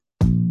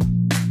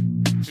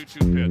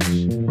2-2 pitch.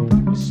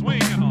 A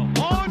swing and a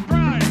long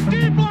drive.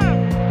 Deep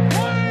left.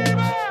 Way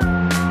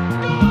back.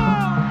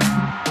 Gone!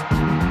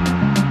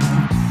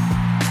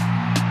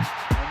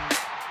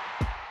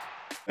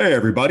 Hey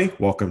everybody,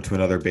 welcome to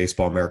another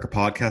Baseball America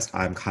podcast.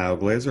 I'm Kyle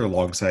Glazer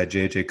alongside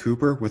JJ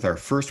Cooper with our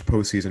first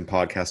postseason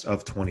podcast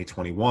of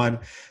 2021.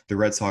 The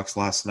Red Sox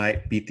last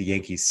night beat the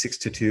Yankees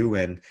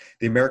 6-2 in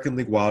the American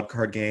League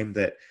wildcard game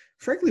that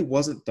frankly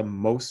wasn't the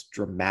most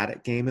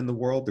dramatic game in the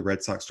world. The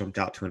Red Sox jumped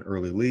out to an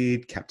early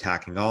lead, kept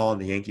tacking on.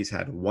 The Yankees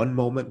had one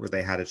moment where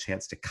they had a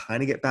chance to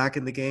kind of get back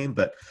in the game,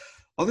 but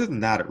other than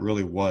that, it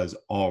really was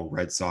all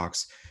Red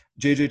Sox.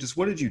 JJ, just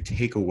what did you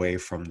take away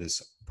from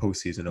this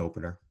postseason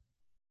opener?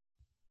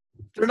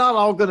 They're not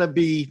all going to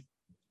be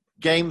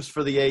games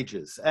for the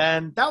ages.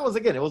 And that was,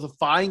 again, it was a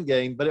fine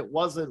game, but it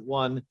wasn't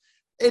one.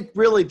 It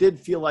really did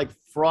feel like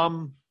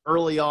from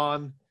early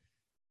on,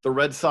 the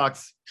Red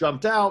Sox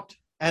jumped out,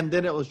 and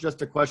then it was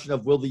just a question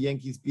of will the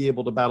Yankees be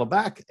able to battle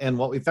back? And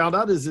what we found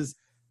out is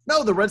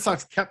no, the Red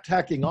Sox kept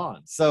tacking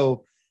on.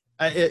 So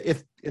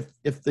if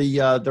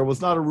there was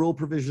not a rule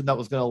provision that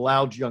was going to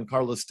allow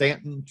Giancarlo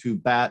Stanton to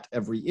bat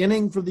every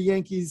inning for the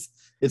Yankees,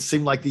 it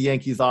seemed like the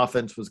Yankees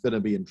offense was going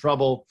to be in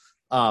trouble.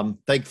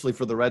 Thankfully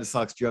for the Red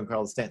Sox,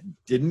 Giancarlo Stanton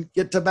didn't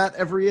get to bat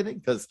every inning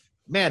because,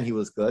 man, he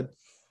was good.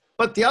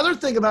 But the other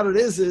thing about it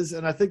is,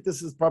 and I think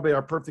this is probably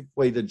our perfect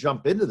way to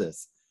jump into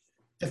this,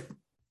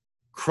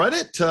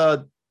 credit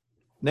to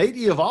Nate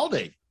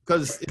Eovaldi,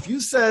 because if you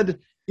said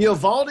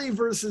Eovaldi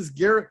versus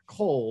Garrett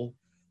Cole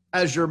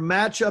as your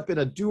matchup in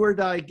a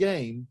do-or-die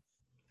game,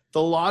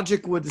 the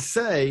logic would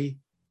say,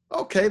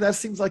 okay, that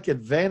seems like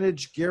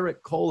advantage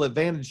Garrett Cole,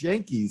 advantage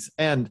Yankees.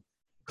 And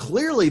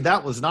clearly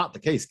that was not the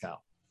case,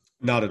 Kyle.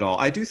 Not at all.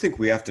 I do think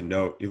we have to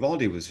note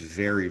Eovaldi was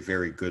very,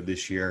 very good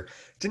this year.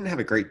 Didn't have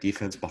a great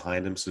defense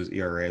behind him, so his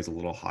ERA is a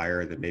little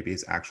higher than maybe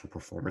his actual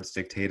performance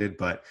dictated,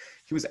 but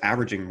he was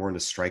averaging more in the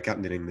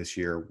strikeout inning this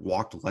year,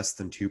 walked less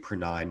than 2 per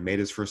 9, made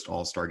his first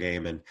All-Star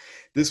game, and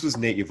this was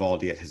Nate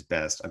Eovaldi at his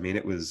best. I mean,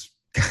 it was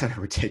kind of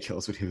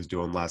ridiculous what he was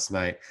doing last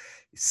night.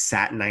 He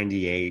sat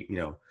 98,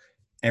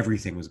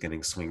 everything was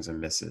getting swings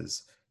and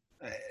misses.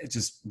 It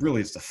just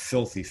really is a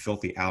filthy,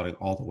 filthy outing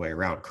all the way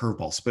around.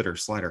 Curveball, spitter,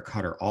 slider,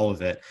 cutter, all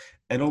of it.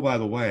 And oh, by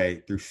the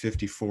way, through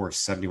 54,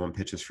 71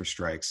 pitches for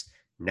strikes.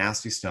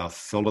 Nasty stuff,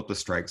 filled up the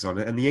strike zone.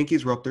 And the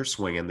Yankees were up there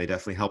swinging. They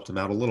definitely helped him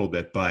out a little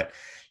bit, but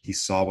he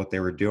saw what they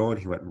were doing.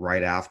 He went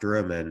right after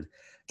him, and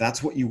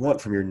that's what you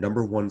want from your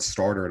number one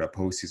starter in a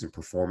postseason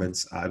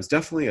performance. It was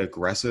definitely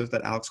aggressive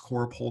that Alex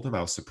Cora pulled him.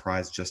 I was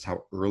surprised just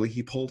how early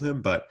he pulled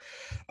him, but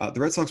the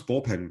Red Sox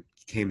bullpen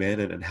came in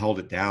and held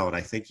it down.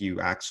 I think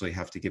you actually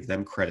have to give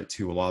them credit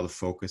too. A lot of the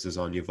focus is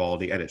on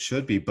Eovaldi, and it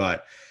should be,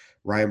 but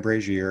Ryan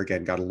Brazier,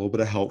 again, got a little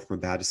bit of help from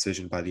a bad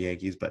decision by the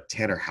Yankees, but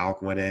Tanner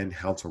Houck went in,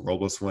 Hansel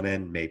Robles went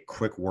in, made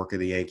quick work of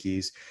the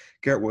Yankees.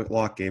 Garrett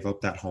Whitlock gave up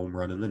that home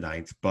run in the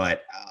 9th,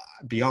 but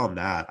beyond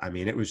that, I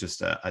mean, it was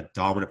just a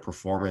dominant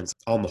performance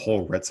on the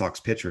whole. Red Sox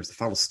pitchers, the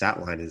final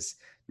stat line is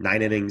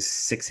 9 innings,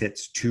 6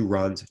 hits, 2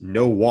 runs,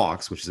 no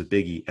walks, which is a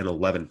biggie, and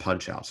 11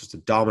 punch-outs. Just a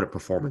dominant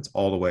performance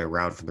all the way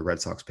around from the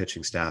Red Sox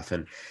pitching staff,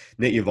 and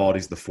Nate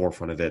Eovaldi's the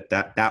forefront of it.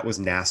 That was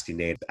nasty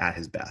Nate at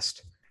his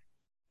best.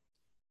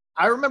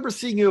 I remember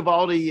seeing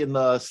Eovaldi in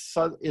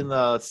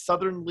the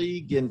Southern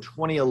League in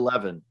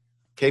 2011.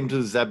 Came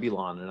to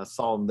Zebulon, and I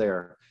saw him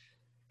there.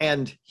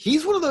 And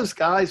he's one of those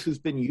guys who's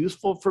been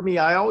useful for me.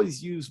 I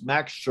always use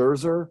Max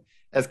Scherzer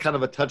as kind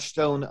of a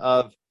touchstone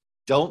of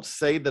don't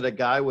say that a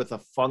guy with a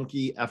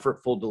funky,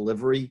 effortful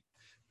delivery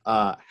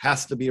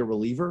has to be a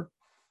reliever.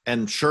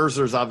 And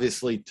Scherzer's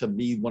obviously, to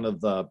me, one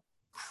of the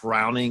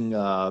crowning,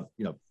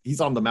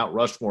 he's on the Mount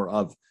Rushmore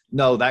of,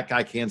 no, that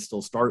guy can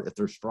still start if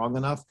they're strong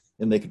enough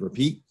and they can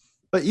repeat.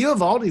 But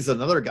Eovaldi's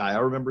another guy I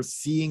remember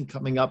seeing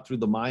coming up through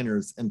the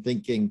minors and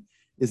thinking,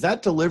 is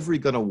that delivery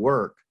going to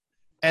work?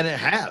 And it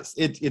has.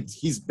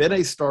 He's been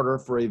a starter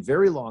for a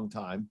very long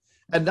time.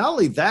 And not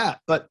only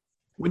that, but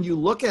when you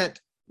look at,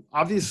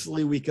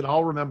 obviously we can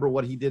all remember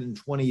what he did in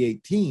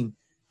 2018.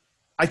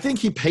 I think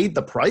he paid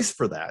the price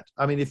for that.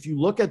 I mean, if you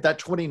look at that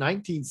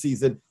 2019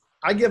 season,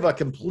 I give a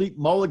complete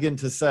mulligan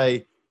to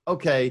say,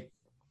 okay,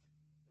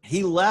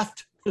 he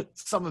left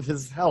some of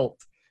his health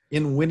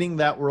in winning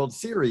that World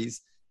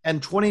Series.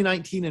 And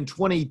 2019 and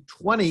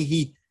 2020,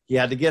 he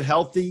had to get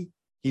healthy.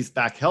 He's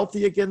back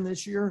healthy again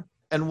this year.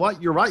 And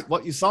you're right,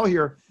 what you saw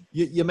here,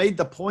 you made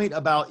the point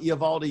about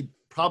Eovaldi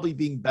probably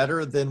being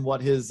better than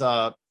what his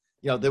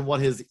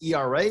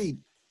ERA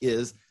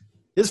is.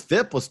 His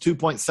FIP was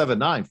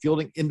 2.79,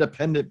 fielding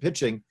independent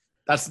pitching.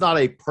 That's not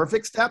a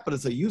perfect stat, but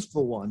it's a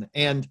useful one.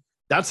 And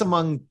that's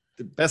among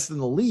the best in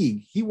the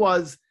league. He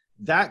was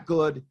that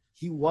good.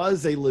 He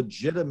was a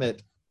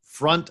legitimate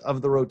front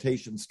of the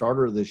rotation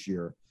starter this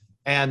year.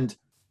 And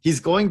he's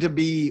going to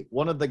be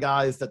one of the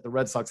guys that the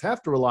Red Sox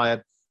have to rely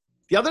on.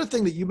 The other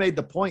thing that you made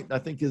the point, I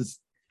think, is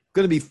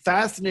going to be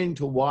fascinating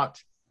to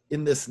watch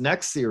in this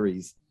next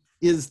series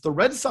is the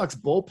Red Sox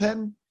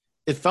bullpen.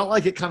 It felt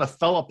like it kind of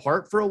fell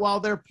apart for a while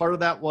there. Part of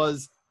that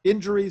was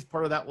injuries.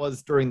 Part of that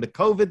was during the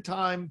COVID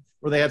time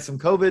where they had some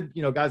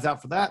COVID, guys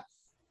out for that.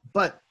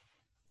 But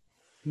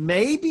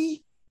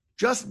maybe,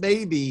 just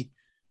maybe,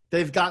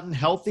 they've gotten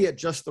healthy at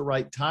just the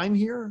right time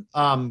here.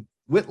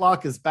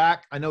 Whitlock is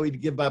back. I know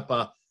he'd give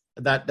up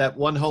that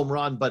one home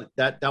run, but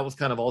that was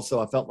kind of also,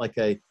 I felt like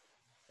the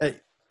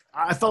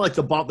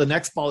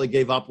next ball he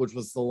gave up, which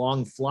was the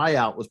long fly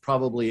out, was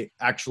probably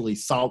actually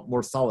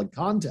more solid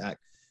contact.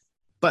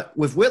 But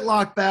with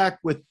Whitlock back,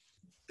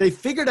 they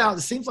figured out,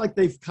 it seems like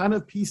they've kind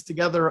of pieced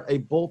together a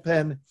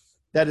bullpen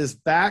that is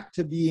back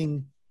to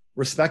being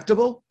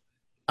respectable.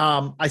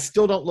 I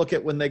still don't look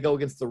at when they go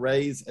against the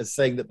Rays as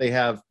saying that they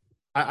have,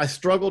 I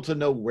struggle to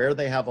know where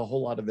they have a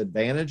whole lot of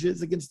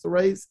advantages against the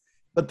Rays.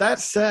 But that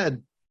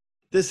said,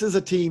 this is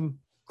a team,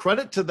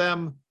 credit to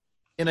them,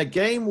 in a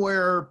game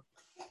where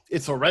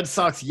it's a Red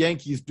Sox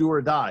Yankees do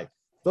or die.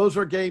 Those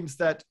are games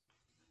that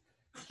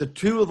the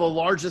two of the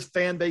largest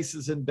fan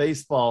bases in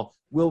baseball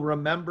will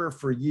remember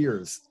for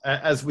years.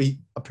 As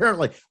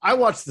I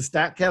watched the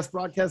StatCast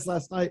broadcast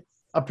last night.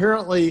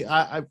 Apparently,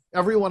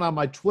 everyone on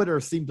my Twitter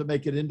seemed to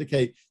make it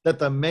indicate that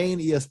the main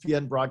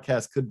ESPN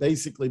broadcast could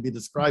basically be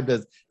described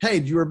as, hey,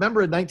 do you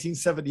remember in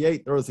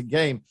 1978 there was a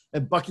game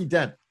and Bucky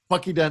Dent. We're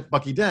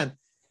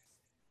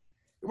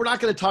not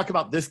going to talk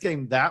about this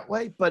game that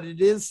way, but it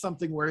is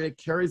something where it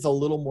carries a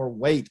little more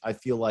weight, I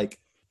feel like,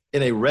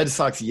 in a Red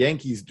Sox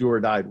Yankees do or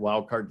die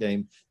wild card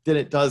game than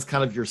it does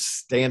kind of your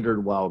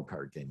standard wild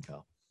card game,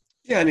 Kyle.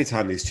 Yeah,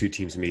 anytime these two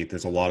teams meet,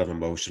 there's a lot of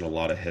emotion, a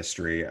lot of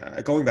history.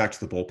 Going back to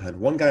the bullpen,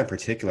 one guy in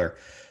particular,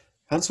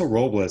 Hansel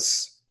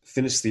Robles,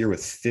 finished the year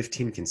with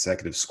 15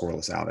 consecutive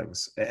scoreless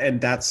outings. And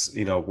that's,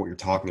 what you're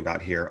talking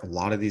about here. A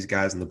lot of these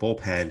guys in the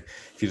bullpen,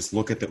 if you just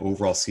look at the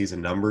overall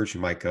season numbers,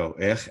 you might go,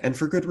 and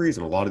for good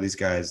reason. A lot of these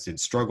guys did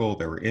struggle.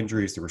 There were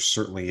injuries. There were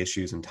certainly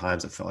issues and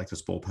times it felt like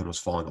this bullpen was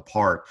falling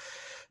apart.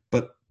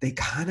 But they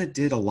kind of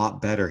did a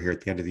lot better here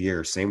at the end of the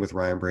year. Same with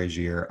Ryan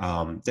Brazier.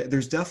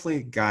 There's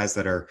definitely guys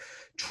that are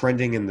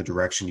trending in the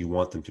direction you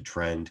want them to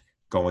trend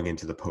going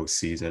into the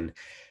postseason.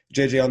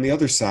 JJ, on the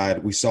other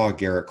side, we saw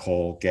Garrett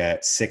Cole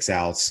get 6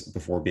 outs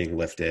before being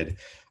lifted.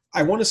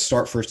 I want to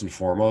start first and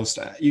foremost.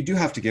 You do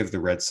have to give the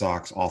Red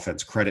Sox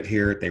offense credit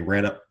here. They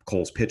ran up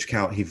Cole's pitch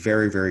count. He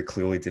very, very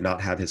clearly did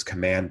not have his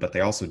command, but they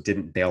also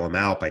didn't bail him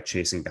out by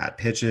chasing bad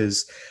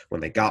pitches.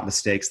 When they got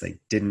mistakes, they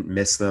didn't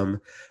miss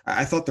them.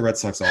 I thought the Red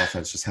Sox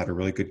offense just had a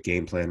really good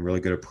game plan, really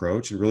good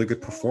approach, and really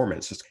good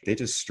performance. They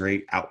just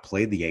straight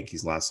outplayed the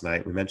Yankees last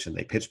night. We mentioned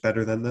they pitched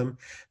better than them.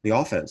 The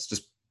offense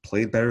just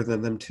played better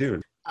than them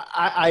too.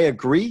 I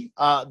agree.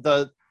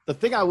 The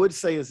thing I would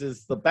say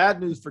is the bad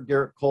news for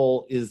Garrett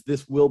Cole is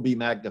this will be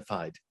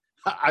magnified.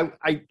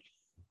 It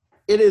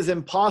is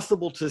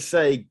impossible to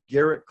say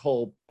Garrett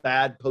Cole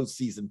bad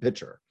postseason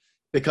pitcher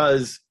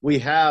because we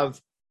have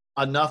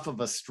enough of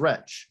a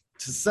stretch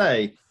to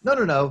say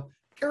no.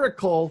 Garrett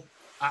Cole,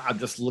 I've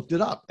just looked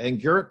it up, and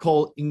Garrett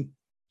Cole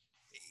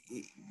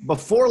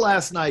before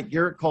last night,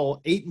 Garrett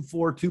Cole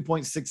 8-4,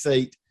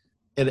 2.68,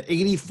 and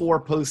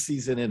 84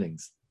 postseason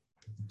innings.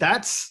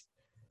 That's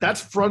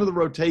front of the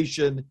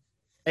rotation,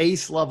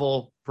 ace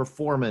level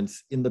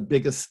performance on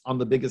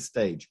the biggest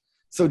stage.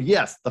 So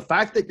yes, the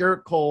fact that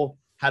Garrett Cole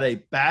had a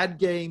bad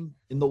game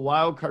in the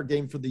wild card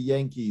game for the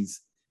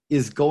Yankees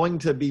is going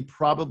to be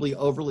probably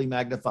overly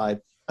magnified,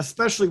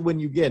 especially when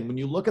you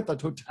look at the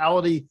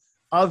totality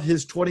of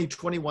his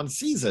 2021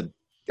 season.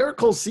 Garrett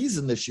Cole's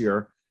season this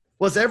year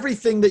was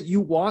everything that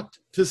you want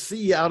to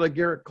see out of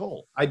Garrett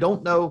Cole. I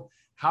don't know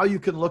how you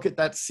can look at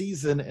that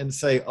season and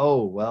say,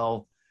 oh,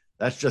 well,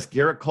 that's just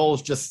Garrett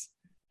Cole's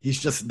he's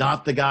just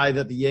not the guy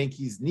that the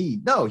Yankees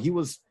need. No, he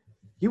was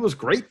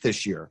great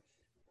this year,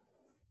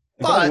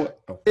 but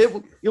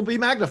it'll be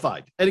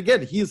magnified. And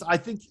again, I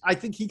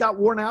think he got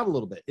worn out a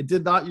little bit. It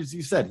did not, as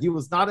you said, he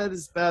was not at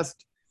his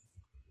best.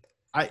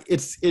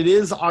 It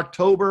is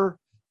October,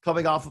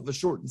 coming off of a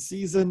shortened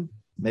season.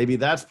 Maybe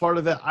that's part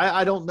of it.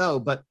 I don't know,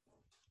 but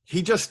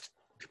he did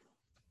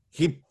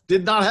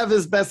not have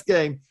his best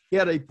game. He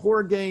had a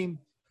poor game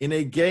in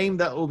a game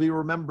that will be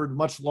remembered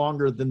much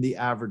longer than the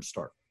average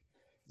start.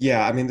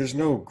 Yeah, I mean, there's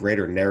no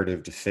greater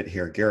narrative to fit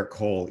here. Garrett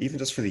Cole, even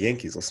just for the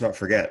Yankees, let's not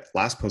forget,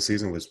 last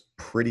postseason was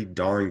pretty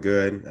darn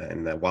good.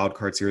 In the wild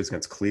card series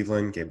against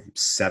Cleveland, gave him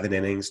 7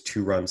 innings,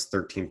 2 runs,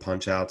 13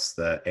 punch-outs.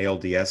 The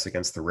ALDS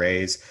against the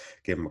Rays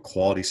gave him a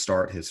quality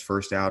start his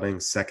first outing,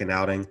 second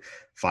outing,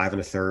 5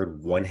 1/3,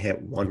 1 hit,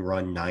 1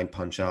 run, 9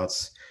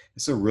 punch-outs.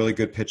 It's a really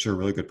good pitcher,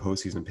 really good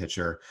postseason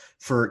pitcher.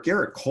 For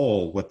Garrett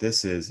Cole, what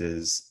this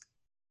is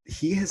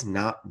he has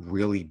not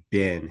really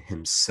been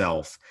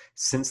himself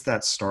since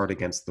that start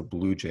against the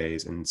Blue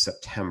Jays in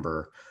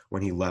September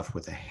when he left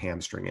with a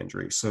hamstring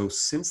injury. So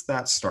since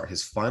that start,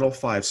 his final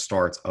 5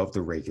 starts of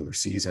the regular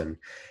season,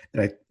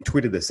 and I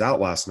tweeted this out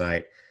last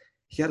night,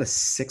 he had a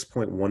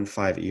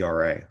 6.15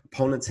 ERA.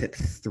 Opponents hit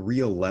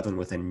 .311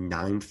 with a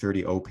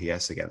 .930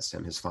 OPS against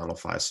him his final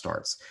 5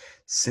 starts.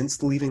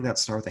 Since leaving that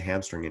start with a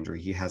hamstring injury,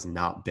 he has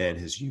not been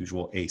his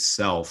usual ace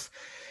self.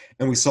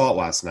 And we saw it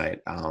last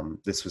night.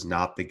 This was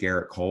not the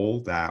Garrett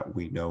Cole that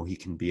we know he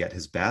can be at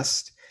his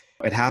best.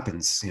 It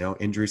happens,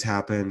 injuries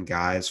happen.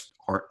 Guys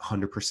aren't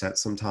 100%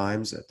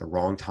 sometimes at the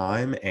wrong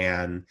time.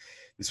 And,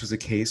 this was a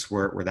case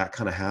where that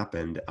kind of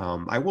happened.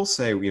 I will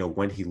say,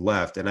 when he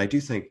left, and I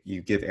do think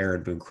you give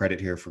Aaron Boone credit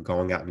here for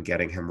going out and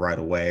getting him right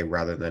away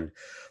rather than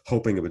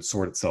hoping it would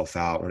sort itself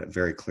out when it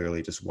very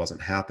clearly just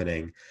wasn't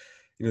happening.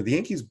 The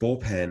Yankees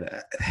bullpen,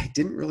 they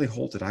didn't really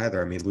hold it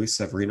either. I mean, Luis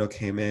Severino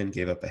came in,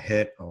 gave up a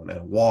hit and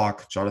a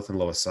walk. Jonathan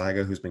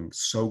Loaisaga, who's been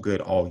so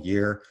good all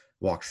year,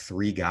 walked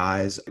 3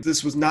 guys.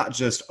 This was not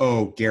just,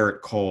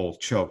 Garrett Cole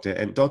choked.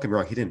 And don't get me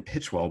wrong, he didn't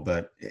pitch well,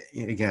 but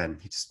again,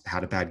 he just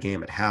had a bad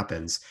game. It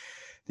happens.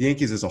 The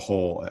Yankees as a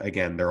whole,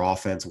 again, their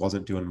offense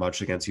wasn't doing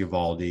much against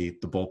Uvalde. The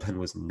bullpen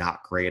was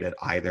not great at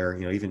either.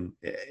 Even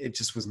it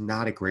just was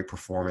not a great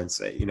performance.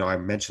 I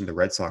mentioned the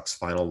Red Sox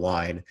final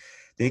line.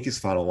 The Yankees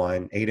final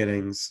line, 8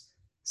 innings,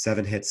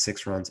 7 hits,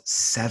 6 runs,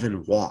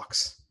 7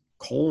 walks.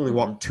 Cole only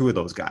walked 2 of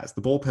those guys.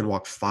 The bullpen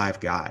walked 5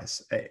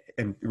 guys.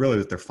 And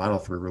really, their final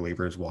 3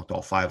 relievers walked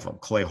all 5 of them.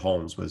 Clay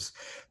Holmes was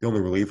the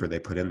only reliever they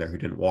put in there who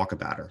didn't walk a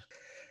batter.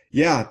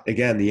 Yeah,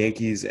 again, the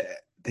Yankees,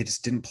 they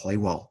just didn't play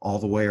well all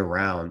the way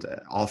around.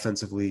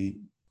 Offensively,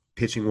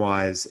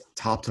 pitching-wise,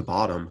 top to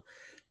bottom,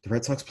 the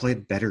Red Sox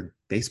played better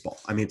baseball.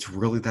 I mean, it's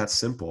really that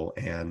simple.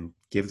 And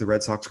give the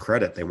Red Sox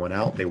credit. They went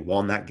out, they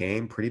won that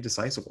game pretty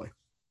decisively.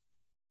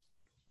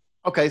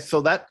 Okay, so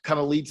that kind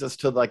of leads us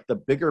to like the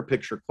bigger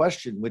picture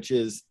question, which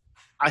is,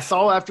 I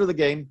saw after the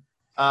game,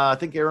 I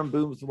think Aaron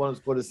Boone was the one who's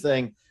quoted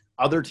saying,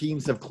 other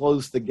teams have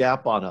closed the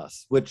gap on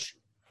us, which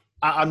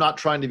I'm not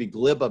trying to be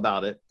glib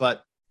about it,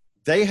 but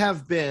they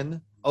have been,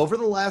 over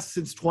the last,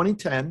 since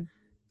 2010,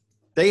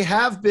 they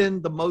have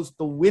been the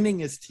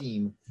winningest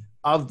team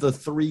of the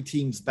 3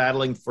 teams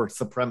battling for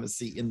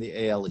supremacy in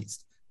the AL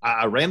East.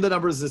 I ran the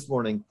numbers this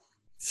morning.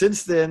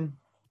 Since then,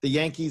 the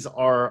Yankees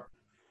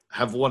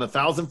have won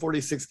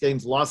 1,046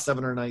 games, lost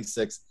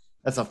 796.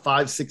 That's a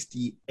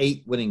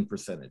 568 winning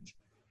percentage.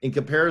 In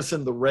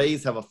comparison, the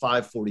Rays have a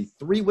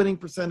 543 winning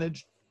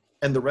percentage,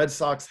 and the Red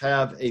Sox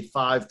have a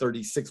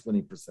 536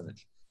 winning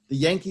percentage. The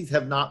Yankees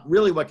have not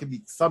really, what can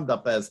be summed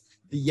up as,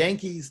 the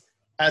Yankees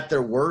at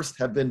their worst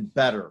have been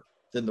better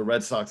than the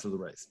Red Sox or the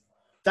Rays.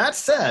 That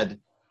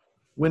said,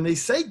 when they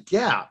say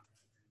gap,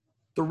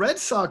 the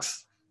Rays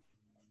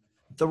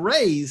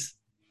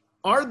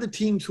are the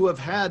teams who have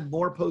had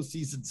more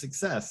postseason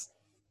success.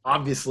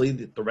 Obviously,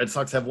 the Red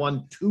Sox have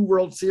won 2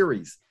 World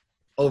Series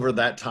over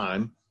that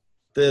time.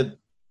 The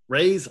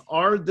Rays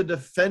are the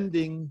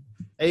defending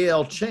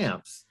AL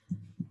champs,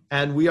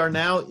 and we are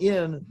now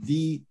in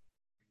the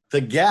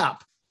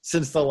gap.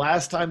 Since the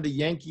last time the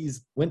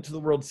Yankees went to the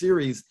World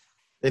Series,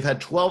 they've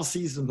had 12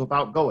 seasons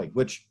without going,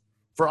 which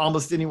for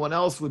almost anyone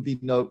else would be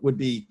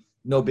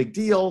no big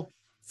deal.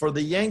 For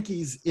the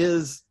Yankees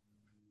is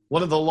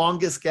one of the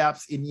longest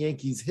gaps in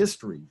Yankees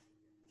history.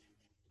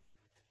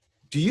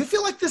 Do you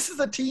feel like this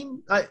is a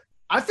team?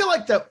 I feel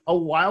like that a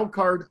wild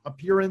card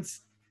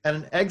appearance and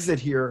an exit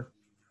here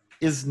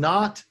is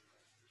not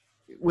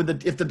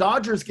if the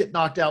Dodgers get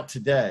knocked out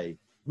today,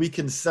 we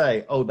can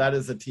say, oh, that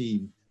is a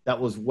team that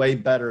was way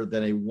better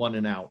than a 1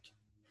 and out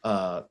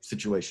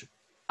situation.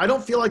 I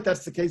don't feel like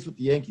that's the case with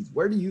the Yankees.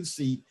 Where do you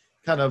see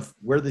kind of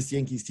where this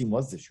Yankees team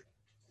was this year?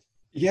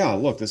 Yeah,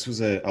 look, this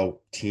was a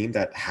team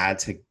that had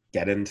to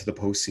get into the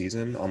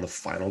postseason on the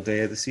final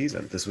day of the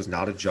season. This was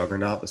not a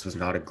juggernaut. This was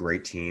not a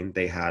great team.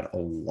 They had a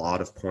lot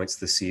of points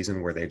this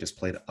season where they just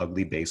played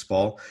ugly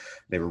baseball.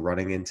 They were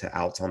running into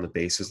outs on the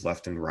bases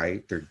left and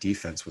right. Their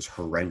defense was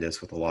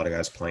horrendous with a lot of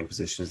guys playing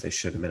positions they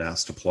should have been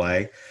asked to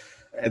play.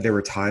 There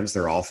were times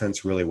their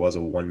offense really was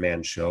a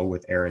one-man show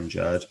with Aaron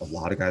Judge. A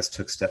lot of guys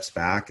took steps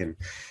back. And,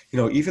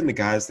 even the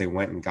guys they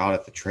went and got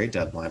at the trade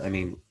deadline, I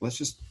mean, let's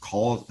just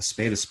call it a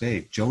spade a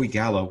spade. Joey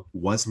Gallo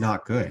was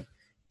not good.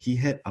 He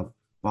hit a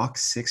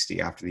 $160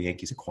 after the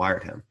Yankees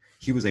acquired him.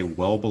 He was a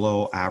well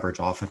below average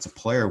offensive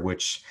player,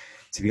 which,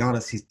 to be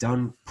honest, he's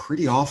done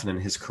pretty often in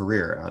his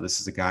career.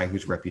 This is a guy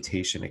whose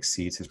reputation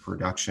exceeds his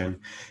production.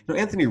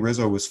 Anthony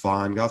Rizzo was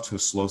fine, got off to a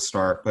slow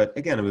start, but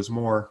again, it was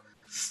more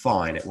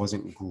fine. It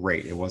wasn't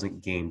great. It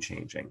wasn't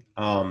game-changing.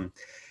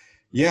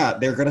 Yeah,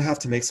 they're going to have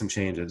to make some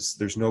changes.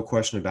 There's no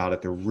question about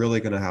it. They're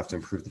really going to have to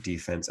improve the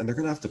defense, and they're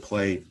going to have to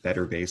play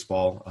better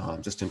baseball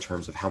just in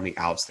terms of how many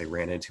outs they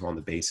ran into on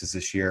the bases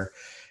this year.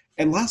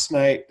 And last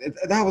night,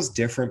 that was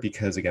different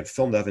because, again,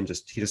 Phil Nevin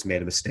just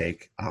made a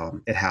mistake.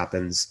 It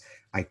happens.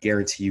 I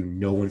guarantee you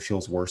no one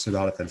feels worse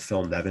about it than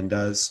Phil Nevin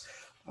does.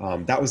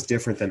 That was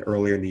different than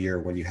earlier in the year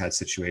when you had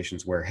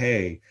situations where,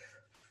 hey,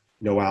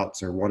 no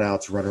outs or 1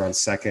 out, runner on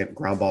second,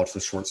 ground ball to the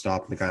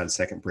shortstop, and the guy on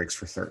second breaks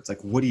for third. It's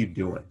like, what are you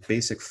doing?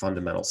 Basic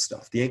fundamental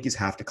stuff. The Yankees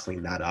have to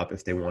clean that up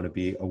if they want to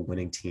be a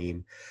winning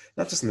team,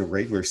 not just in the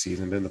regular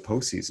season, but in the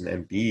postseason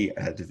and be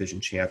a division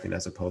champion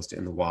as opposed to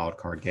in the wild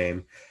card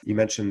game. You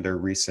mentioned their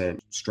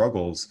recent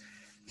struggles.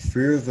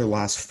 3 of their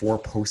last 4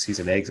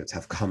 postseason exits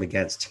have come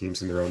against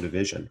teams in their own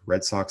division.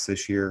 Red Sox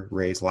this year,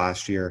 Rays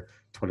last year,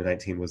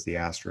 2019 was the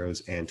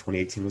Astros, and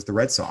 2018 was the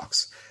Red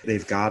Sox.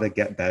 They've got to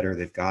get better.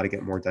 They've got to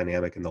get more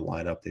dynamic in the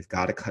lineup. They've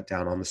got to cut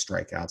down on the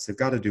strikeouts. They've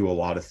got to do a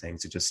lot of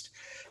things to just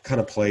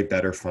kind of play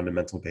better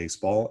fundamental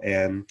baseball.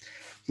 And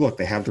look,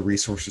 they have the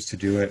resources to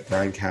do it.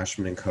 Brian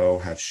Cashman and co.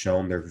 have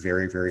shown they're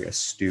very, very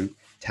astute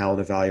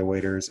talent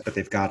evaluators, but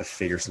they've got to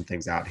figure some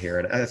things out here.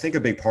 And I think a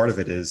big part of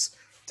it is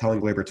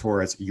telling Gleyber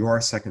Torres, you are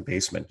a second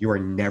baseman. You are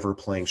never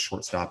playing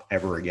shortstop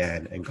ever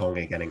again and going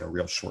and getting a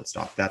real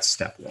shortstop. That's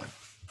step one.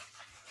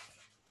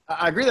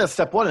 I agree that's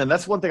step one. And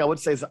that's one thing I would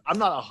say is I'm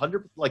not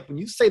 100. Like when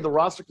you say the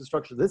roster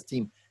construction of this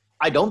team,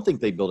 I don't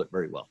think they built it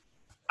very well.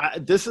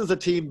 This is a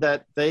team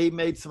that they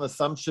made some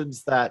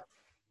assumptions that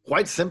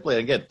quite simply,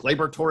 again,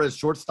 Gleyber Torres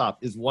shortstop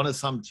is one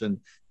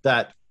assumption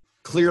that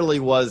clearly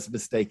was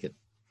mistaken.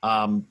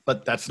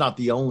 But that's not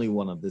the only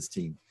one of this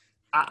team.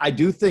 I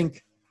do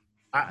think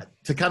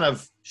to kind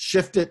of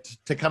shift it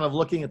to kind of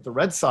looking at the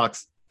Red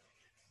Sox,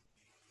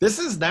 this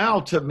is now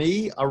to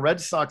me a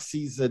Red Sox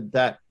season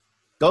that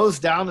goes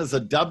down as a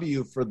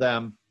W for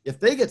them. If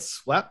they get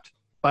swept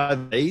by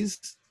the Rays,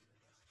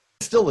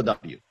 it's still a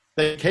W.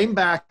 They came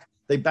back,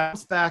 they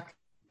bounced back,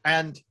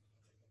 and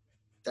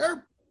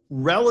they're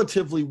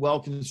relatively well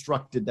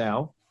constructed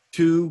now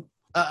to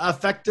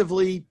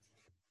effectively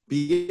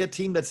be a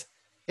team that's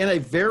in a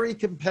very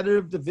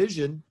competitive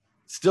division,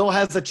 still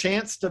has a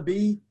chance to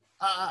be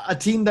a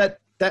team that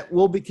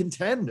will be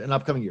contend in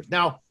upcoming years.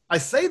 Now, I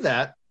say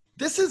that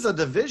this is a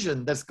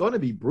division that's going to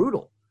be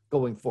brutal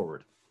going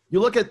forward. You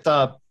look at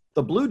the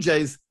Blue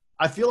Jays.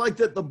 I feel like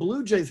that the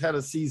Blue Jays had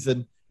a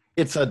season.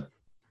 It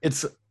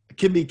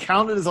can be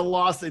counted as a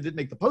loss. They didn't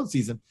make the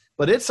postseason,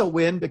 but it's a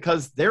win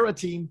because they're a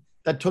team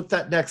that took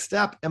that next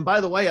step. And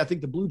by the way, I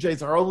think the Blue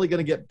Jays are only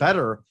going to get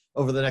better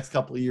over the next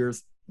couple of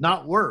years,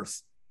 not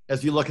worse.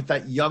 As you look at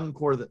that young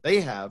core that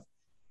they have,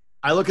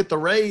 I look at the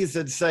Rays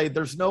and say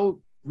there's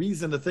no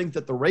reason to think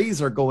that the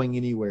Rays are going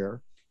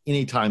anywhere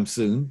anytime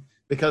soon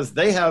because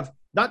they have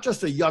not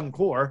just a young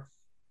core,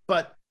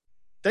 but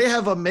they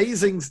have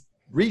amazing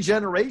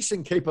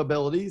regeneration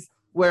capabilities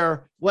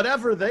where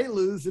whatever they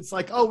lose, it's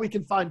like, oh, we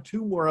can find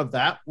two more of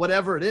that,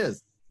 whatever it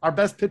is. Our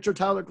best pitcher,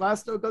 Tyler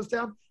Glasnow, goes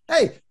down.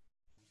 Hey,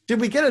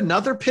 did we get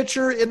another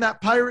pitcher in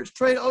that Pirates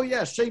trade? Oh,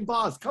 yeah, Shane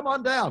Baz. Come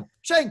on down.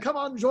 Shane, come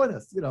on, join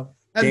us. You know.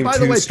 And Game by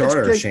two the way,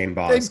 starter Shane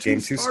Baz.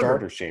 Game two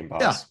starter Shane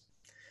Baz.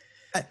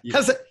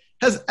 Yeah.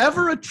 Has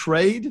ever a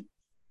trade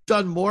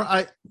done more?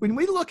 When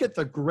we look at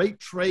the great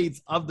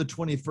trades of the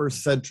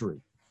 21st century,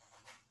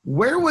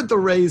 where would the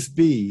Rays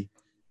be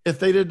if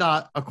they did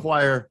not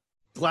acquire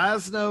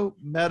Glasnow,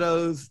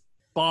 Meadows,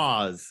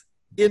 Baz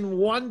in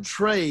one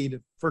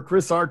trade for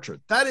Chris Archer?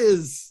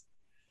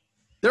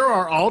 There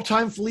are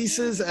all-time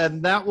fleeces,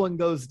 and that one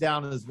goes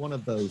down as one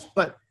of those.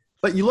 But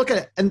you look at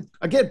it, and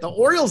again, the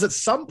Orioles at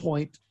some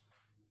point,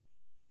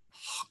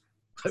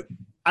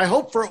 I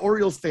hope for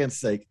Orioles fans'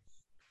 sake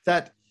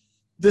that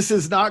this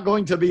is not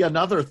going to be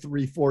another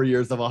 3-4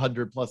 years of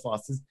 100+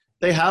 losses.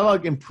 They have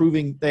an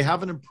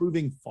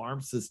improving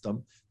farm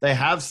system. They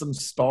have some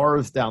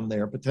stars down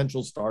there,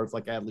 potential stars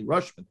like Adley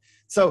Rutschman.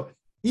 So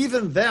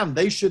even them,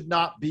 they should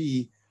not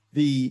be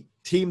the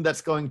team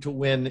that's going to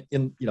win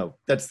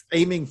that's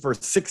aiming for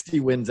 60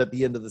 wins at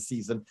the end of the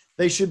season.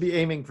 They should be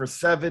aiming for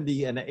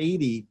 70 and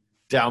 80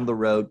 down the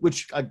road,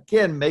 which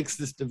again makes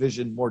this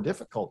division more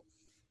difficult.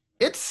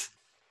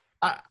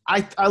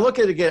 I look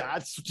at it again,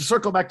 to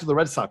circle back to the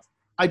Red Sox,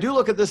 I do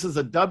look at this as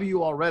a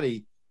W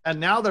already, and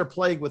now they're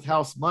playing with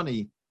house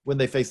money when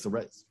they face the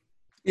Rays.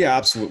 Yeah,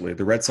 absolutely.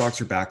 The Red Sox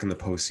are back in the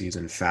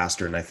postseason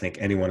faster than I think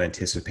anyone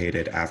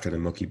anticipated after the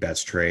Mookie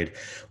Betts trade.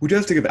 We do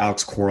have to give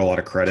Alex Cora a lot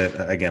of credit.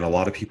 Again, a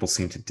lot of people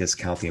seem to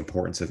discount the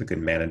importance of a good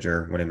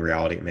manager when in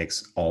reality it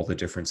makes all the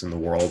difference in the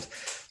world.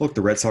 Look,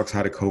 the Red Sox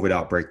had a COVID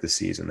outbreak this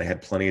season. They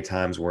had plenty of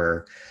times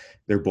where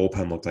their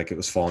bullpen looked like it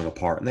was falling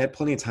apart. And they had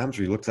plenty of times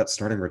where you looked at that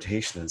starting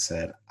rotation and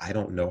said, I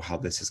don't know how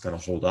this is going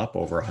to hold up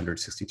over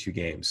 162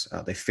 games.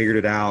 They figured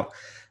it out.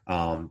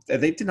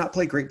 They did not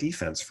play great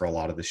defense for a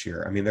lot of this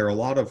year. I mean, there are a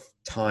lot of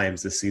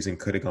times this season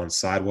could have gone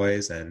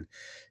sideways, and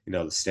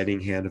the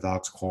steadying hand of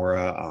Alex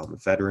Cora, a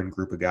veteran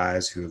group of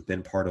guys who have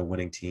been part of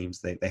winning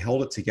teams, they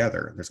held it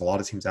together. There's a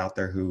lot of teams out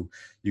there who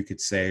you could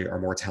say are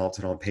more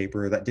talented on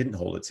paper that didn't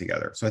hold it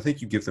together. So I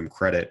think you give them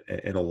credit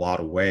in a lot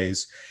of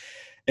ways.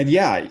 And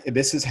yeah,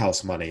 this is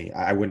house money.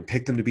 I wouldn't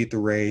pick them to beat the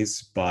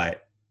Rays,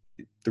 but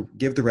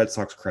give the Red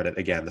Sox credit.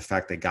 Again, the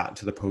fact they got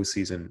into the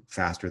postseason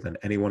faster than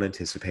anyone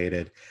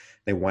anticipated.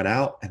 They went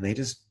out and they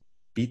just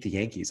beat the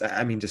Yankees.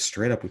 I mean, just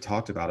straight up, we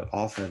talked about it,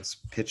 offense,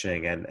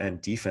 pitching,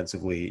 and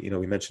defensively.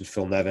 We mentioned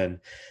Phil Nevin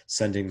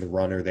sending the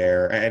runner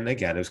there. And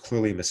again, it was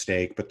clearly a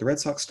mistake, but the Red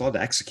Sox still had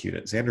to execute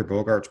it. Xander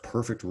Bogaerts,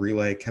 perfect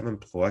relay. Kevin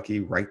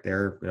Plawecki right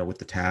there, with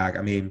the tag.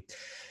 I mean,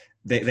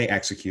 they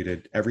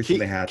executed everything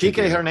they had to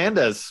do.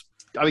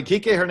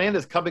 Kike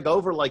Hernandez coming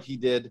over like he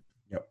did,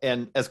 yep,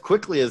 and as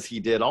quickly as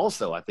he did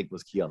also, I think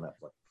was key on that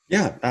play.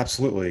 Yeah,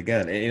 absolutely.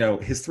 Again,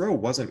 his throw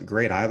wasn't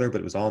great either, but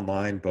it was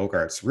online.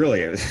 Bogaerts,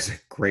 really, it was a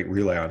great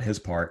relay on his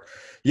part.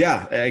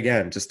 Yeah,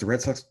 again, just the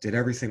Red Sox did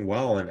everything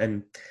well.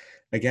 And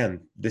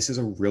again, this is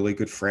a really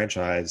good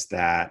franchise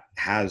that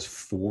has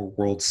 4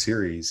 World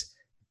Series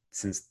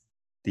since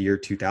the year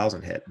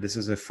 2000 hit. This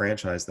is a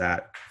franchise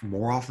that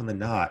more often than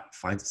not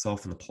finds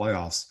itself in the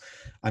playoffs.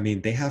 I mean,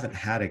 they haven't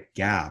had a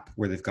gap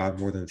where they've gone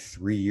more than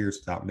 3 years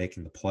without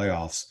making the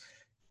playoffs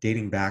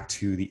dating back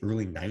to the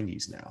early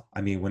 90s now.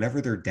 I mean,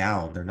 whenever they're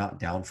down, they're not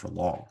down for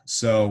long.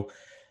 So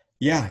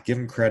yeah, give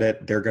them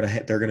credit. They're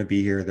gonna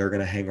be here. They're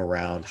gonna hang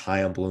around.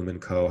 Chaim Bloom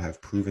and co.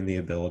 have proven the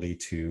ability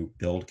to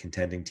build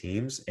contending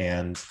teams,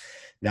 and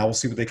now we'll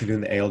see what they can do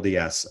in the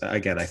ALDS.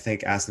 Again, I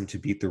think ask them to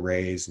beat the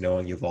Rays,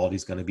 knowing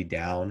Uvalde's going to be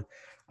down.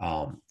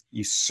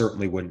 You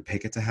certainly wouldn't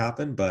pick it to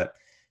happen, but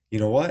you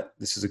know what?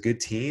 This is a good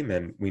team,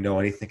 and we know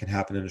anything can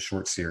happen in a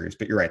short series.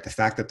 But you're right. The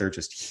fact that they're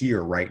just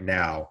here right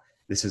now,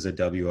 this is a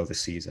W of a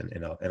season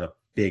in a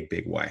big,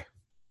 big way.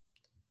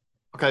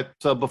 Okay,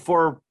 so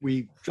before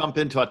we jump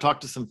into, I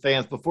talked to some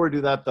fans. Before we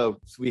do that, though,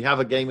 so we have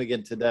a game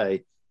again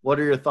today. What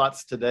are your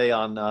thoughts today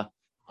on the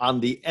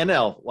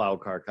NL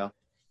wildcard, Kyle?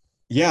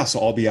 Yeah, so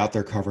I'll be out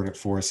there covering it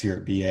for us here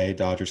at BA,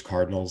 Dodgers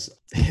Cardinals.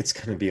 It's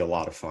going to be a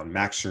lot of fun.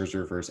 Max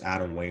Scherzer versus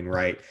Adam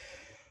Wainwright.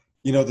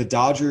 You know, the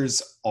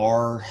Dodgers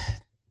are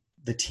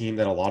the team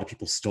that a lot of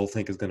people still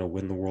think is going to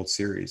win the World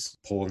Series.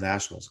 Pull the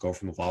Nationals, go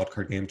from the wild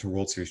card game to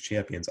World Series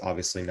champions,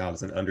 obviously not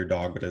as an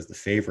underdog, but as the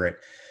favorite.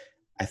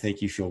 I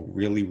think you feel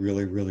really,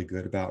 really, really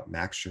good about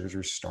Max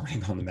Scherzer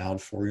starting on the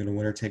mound for you in a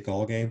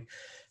winner-take-all game.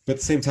 But at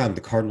the same time, the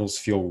Cardinals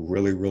feel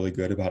really, really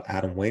good about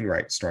Adam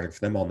Wainwright starting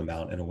for them on the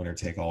mound in a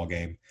winner-take-all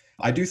game.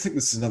 I do think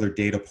this is another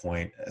data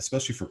point,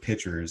 especially for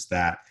pitchers,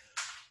 that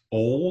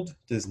old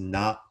does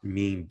not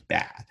mean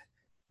bad.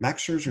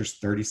 Max Scherzer is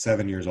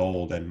 37 years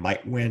old and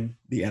might win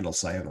the NL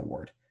Cy Young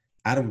Award.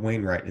 Adam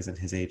Wainwright is in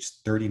his age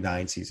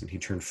 39 season. He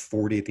turned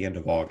 40 at the end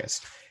of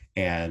August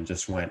and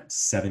just went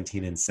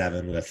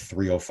 17-7 with a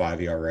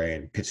 3.05 ERA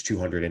and pitched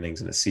 200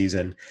 innings in a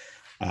season.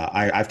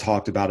 I've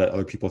talked about it.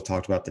 Other people have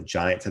talked about the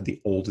Giants had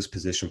the oldest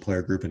position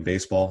player group in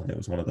baseball, and it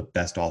was one of the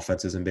best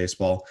offenses in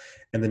baseball.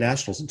 And the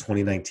Nationals in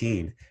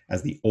 2019,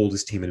 as the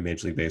oldest team in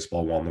Major League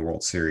Baseball, won the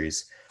World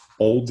Series.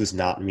 Old does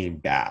not mean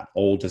bad.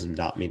 Old does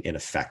not mean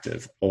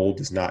ineffective. Old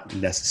does not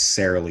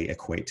necessarily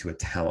equate to a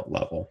talent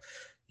level.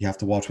 You have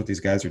to watch what these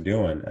guys are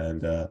doing,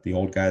 and the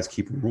old guys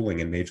keep ruling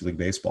in Major League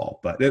Baseball.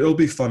 But it'll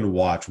be fun to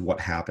watch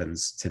what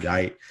happens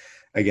tonight.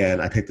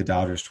 Again, I picked the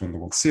Dodgers to win the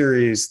World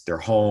Series. They're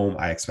home.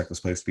 I expect this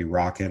place to be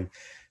rocking.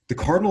 The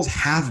Cardinals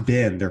have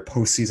been their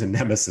postseason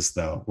nemesis,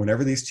 though.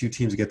 Whenever these two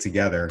teams get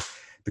together,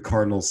 the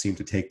Cardinals seem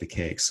to take the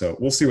cake. So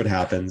we'll see what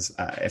happens.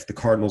 If the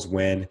Cardinals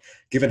win,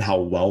 given how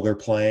well they're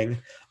playing,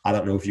 I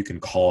don't know if you can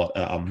call it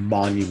a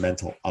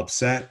monumental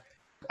upset.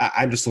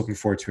 I'm just looking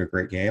forward to a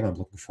great game. I'm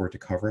looking forward to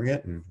covering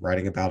it and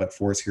writing about it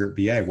for us here at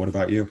BA. What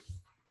about you?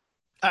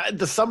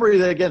 The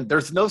summary, again,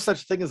 there's no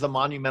such thing as a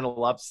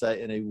monumental upset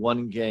in a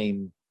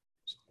one-game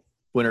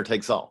winner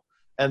takes all.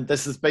 And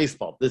this is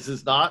baseball. This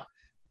is not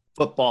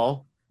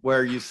football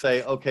where you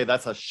say, okay,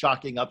 that's a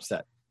shocking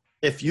upset.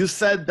 If you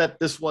said that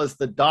this was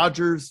the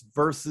Dodgers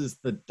versus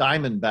the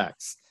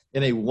Diamondbacks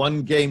in a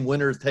one-game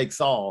winner takes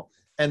all,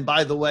 and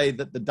by the way,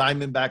 that the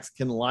Diamondbacks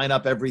can line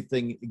up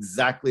everything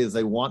exactly as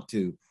they want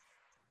to,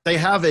 they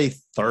have a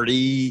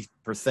 30%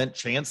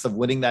 chance of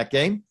winning that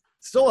game,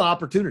 still an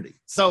opportunity.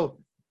 So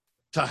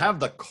to have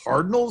the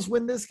Cardinals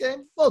win this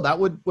game, well, that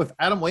would, with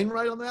Adam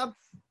Wainwright on that,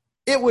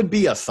 it would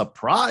be a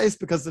surprise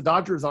because the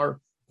Dodgers are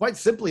quite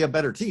simply a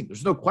better team.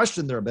 There's no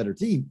question they're a better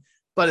team.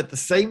 But at the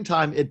same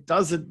time, it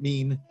doesn't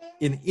mean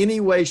in any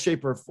way,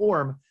 shape, or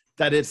form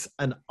that it's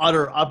an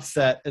utter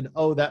upset and,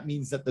 oh, that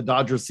means that the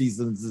Dodgers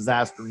season is a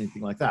disaster or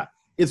anything like that.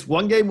 It's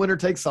one game winner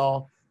takes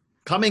all.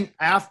 Coming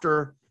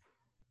after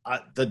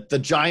the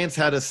Giants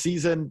had a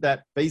season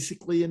that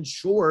basically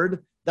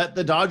ensured that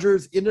the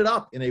Dodgers ended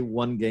up in a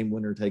one-game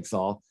winner takes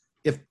all.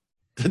 If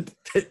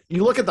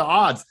you look at the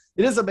odds,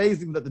 it is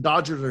amazing that the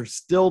Dodgers are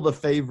still the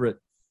favorite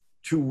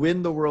to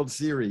win the World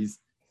Series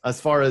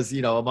as far as,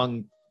 you know,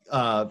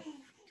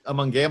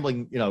 among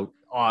gambling, you know,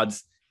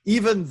 odds,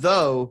 even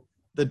though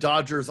the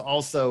Dodgers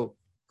also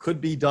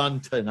could be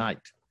done tonight.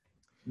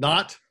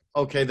 Not,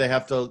 okay, they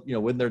have to, you know,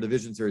 win their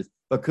division series,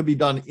 but could be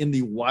done in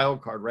the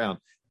wild card round.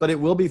 But it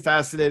will be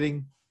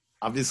fascinating.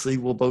 Obviously,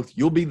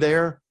 you'll be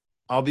there.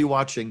 I'll be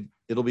watching.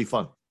 It'll be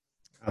fun.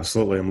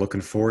 Absolutely. I'm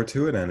looking forward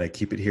to it, and I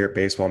keep it here at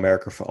Baseball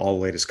America for all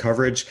the latest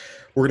coverage.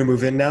 We're going to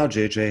move in now.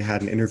 JJ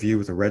had an interview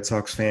with a Red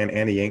Sox fan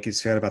and a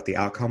Yankees fan about the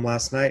outcome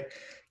last night.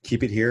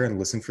 Keep it here and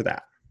listen for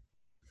that.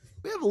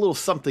 We have a little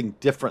something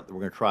different that we're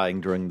going to try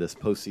during this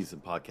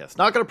postseason podcast.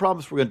 Not going to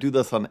promise we're going to do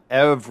this on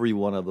every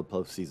one of the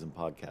postseason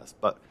podcasts,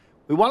 but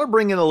we want to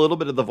bring in a little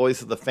bit of the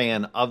voice of the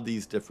fan of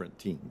these different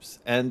teams.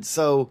 And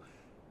so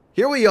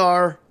here we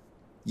are,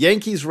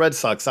 Yankees, Red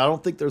Sox. I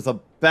don't think there's a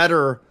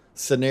better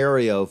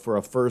scenario for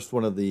a first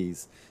one of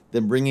these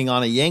than bringing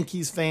on a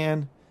Yankees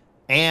fan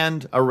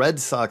and a Red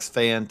Sox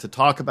fan to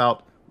talk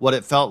about what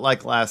it felt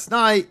like last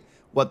night,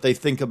 what they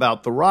think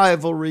about the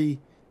rivalry.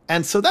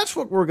 And so that's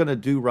what we're going to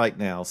do right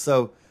now.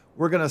 So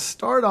we're going to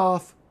start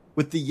off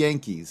with the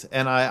Yankees.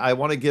 And I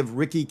want to give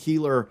Ricky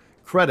Keeler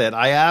credit.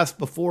 I asked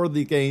before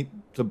the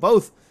game to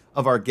both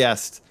of our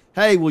guests,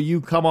 hey, will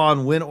you come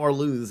on, win or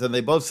lose? And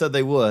they both said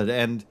they would.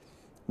 And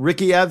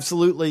Ricky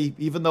absolutely,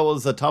 even though it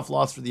was a tough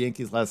loss for the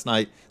Yankees last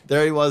night,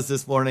 there he was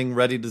this morning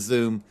ready to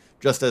Zoom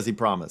just as he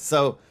promised.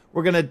 So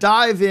We're going to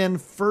dive in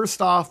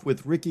first off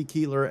with Ricky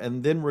Keeler,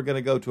 and then we're going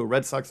to go to a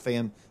Red Sox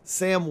fan,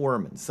 Sam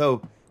Werman.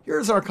 So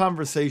here's our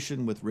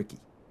conversation with Ricky.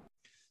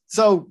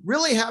 So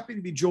really happy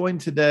to be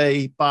joined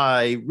today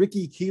by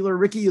Ricky Keeler.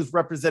 Ricky is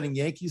representing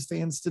Yankees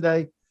fans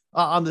today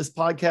on this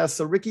podcast.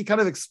 So Ricky,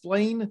 kind of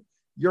explain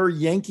your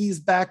Yankees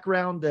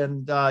background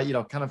and,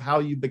 kind of how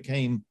you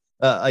became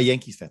a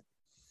Yankees fan.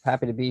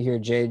 Happy to be here,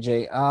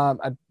 JJ.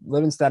 I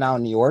live in Staten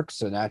Island, New York.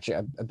 So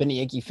naturally, I've been a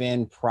Yankee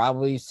fan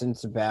probably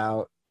since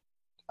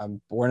I'm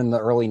born in the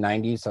early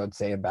 90s. So I'd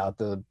say about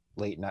the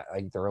late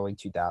 90s, early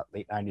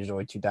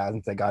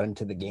 2000s, I got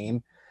into the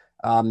game.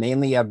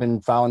 Mainly, I've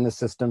been following the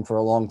system for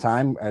a long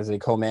time as a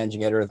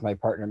co-managing editor with my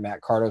partner,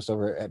 Matt Cardos,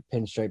 over at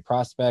Pinstripe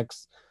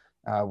Prospects.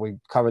 We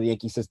cover the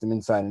Yankee system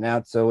inside and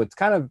out. So it's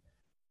kind of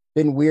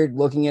been weird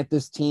looking at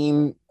this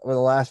team over the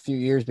last few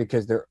years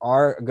because there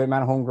are a good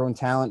amount of homegrown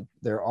talent.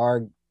 There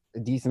are a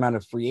decent amount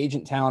of free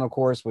agent talent, of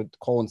course, with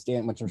Cole and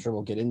Stanton, which I'm sure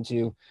we'll get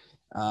into.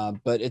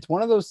 But it's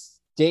one of those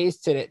days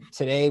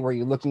today where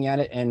you're looking at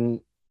it, and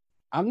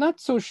I'm not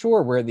so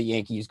sure where the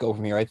Yankees go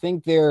from here. I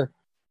think they're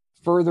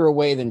further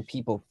away than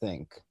people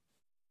think.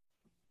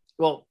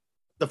 Well,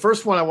 the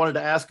first one I wanted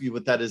to ask you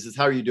with that is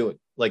how are you doing?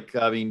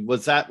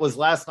 Was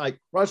last night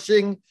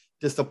crushing,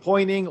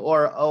 disappointing,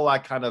 or, I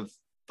kind of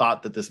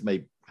thought that this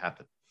may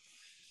happen?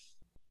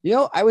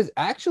 I was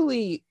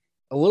actually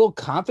a little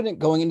confident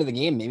going into the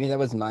game. Maybe that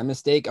was my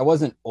mistake. I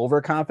wasn't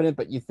overconfident,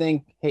 but you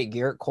think, hey,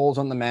 Garrett Cole's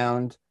on the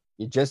mound.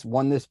 You just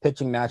won this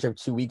pitching matchup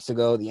 2 weeks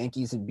ago. The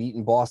Yankees had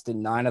beaten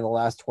Boston 9 of the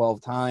last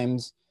 12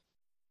 times.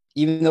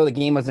 Even though the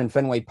game was in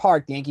Fenway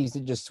Park, the Yankees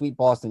did just sweep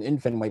Boston in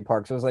Fenway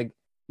Park. So it was like,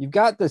 you've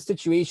got the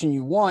situation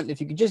you want.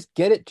 If you could just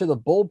get it to the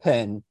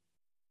bullpen,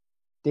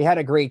 they had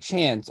a great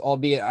chance,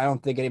 albeit I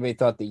don't think anybody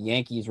thought the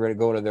Yankees were to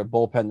go to their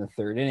bullpen in the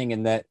third inning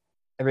and that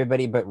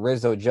everybody but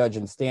Rizzo, Judge,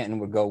 and Stanton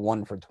would go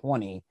 1 for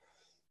 20.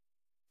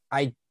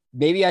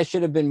 Maybe I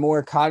should have been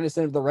more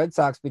cognizant of the Red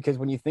Sox because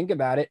when you think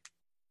about it,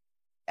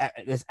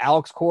 this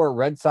Alex Cora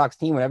Red Sox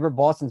team, whenever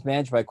Boston's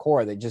managed by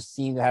Cora, they just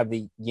seem to have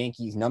the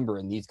Yankees number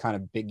in these kind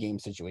of big game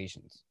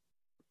situations.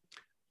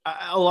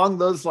 Along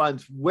those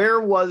lines, where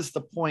was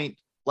the point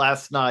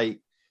last night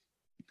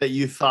that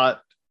you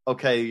thought,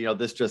 okay,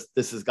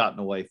 this has gotten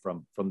away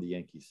from the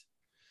Yankees?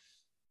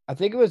 I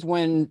think it was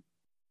when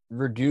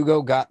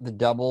Verdugo got the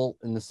double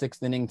in the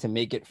 6th inning to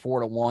make it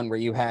 4-1, where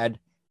you had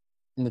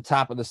in the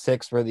top of the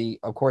 6th, where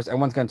of course,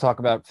 everyone's going to talk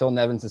about Phil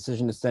Nevin's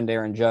decision to send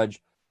Aaron Judge.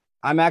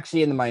 I'm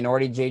actually in the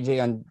minority,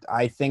 JJ,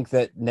 I think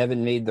that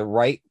Nevin made the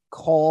right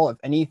call. If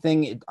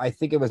anything, I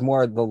think it was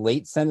more the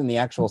late send than the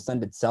actual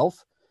send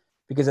itself,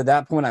 because at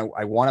that point,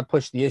 I want to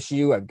push the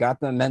issue. I've got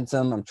the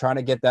momentum. I'm trying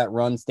to get that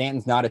run.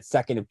 Stanton's not at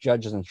second if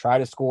Judge doesn't try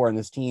to score, and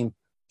this team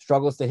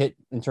struggles to hit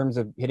in terms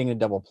of hitting the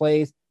double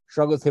plays,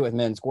 struggles to hit with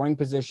men in scoring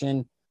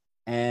position,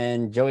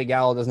 and Joey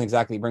Gallo doesn't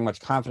exactly bring much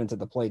confidence at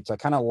the plate. So I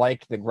kind of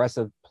liked the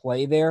aggressive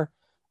play there.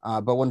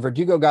 But when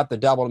Verdugo got the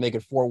double to make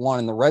it 4-1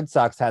 and the Red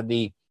Sox had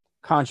the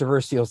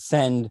controversial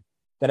send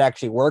that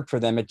actually worked for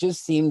them, it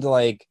just seemed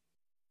like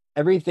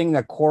everything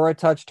that Cora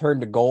touched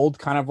turned to gold,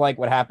 kind of like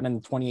what happened in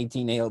the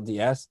 2018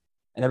 ALDS,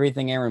 and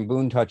everything Aaron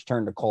Boone touched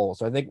turned to coal.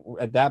 So I think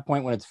at that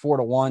point, when it's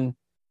 4-1,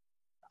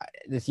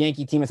 this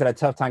Yankee team has had a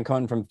tough time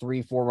coming from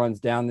 3-4 runs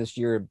down this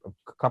year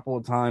a couple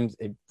of times.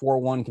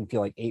 4-1 can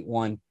feel like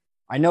 8-1.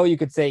 I know you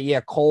could say,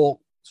 yeah,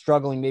 Cole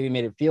struggling maybe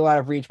made it feel out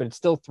of reach, but it's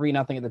still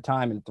 3-0 at the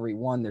time and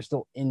 3-1. They're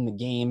still in the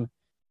game,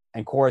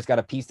 and Cora's got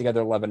to piece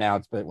together 11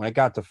 outs. But when it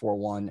got to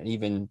 4-1, and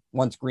even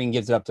once Green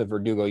gives it up to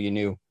Verdugo, you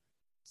knew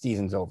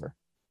season's over.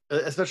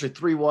 Especially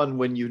 3-1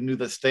 when you knew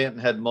that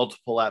Stanton had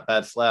multiple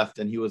at-bats left,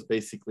 and he was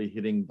basically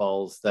hitting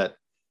balls that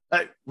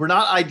were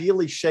not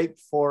ideally shaped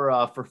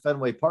for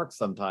Fenway Park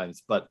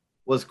sometimes, but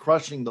was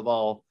crushing the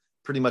ball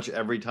pretty much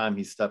every time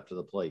he stepped to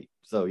the plate.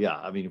 So, yeah,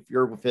 I mean, if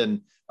you're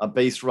within a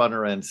base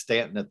runner and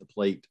Stanton at the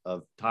plate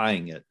of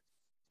tying it,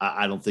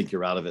 I don't think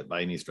you're out of it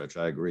by any stretch.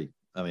 I agree.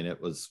 I mean,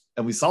 it was,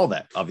 and we saw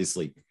that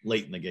obviously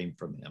late in the game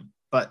from him.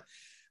 But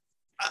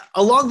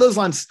along those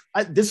lines,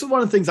 this is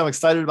one of the things I'm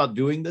excited about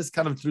doing this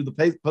kind of through the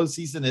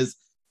postseason is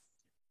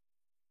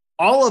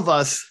all of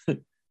us,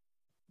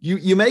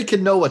 you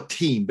can know a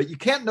team, but you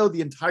can't know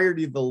the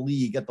entirety of the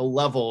league at the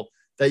level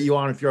that you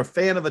are if you're a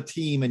fan of a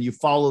team and you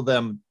follow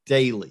them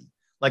daily.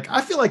 Like,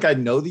 I feel like I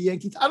know the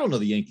Yankees. I don't know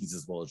the Yankees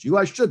as well as you.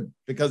 I should,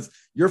 because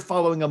you're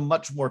following them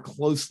much more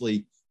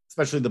closely,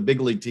 especially the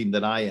big league team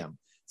than I am.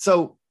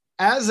 So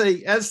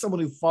as someone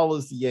who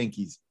follows the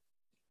Yankees,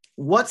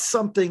 what's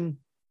something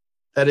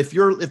that if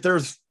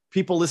there's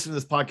people listening to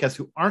this podcast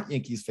who aren't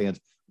Yankees fans,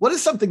 what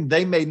is something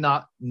they may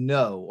not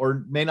know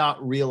or may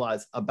not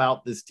realize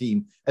about this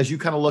team as you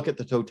kind of look at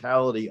the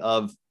totality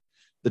of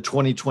the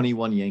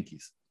 2021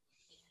 Yankees?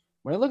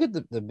 When I look at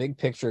the big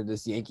picture of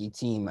this Yankee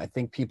team, I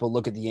think people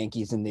look at the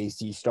Yankees and they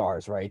see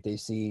stars, right? They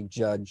see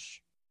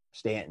Judge,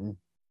 Stanton,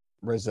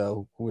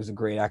 Rizzo, who was a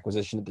great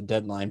acquisition at the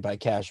deadline by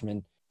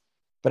Cashman.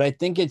 But I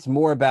think it's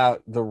more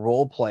about the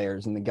role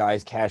players and the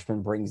guys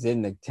Cashman brings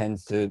in that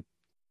tends to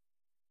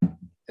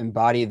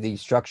embody the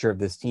structure of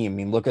this team. I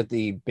mean, look at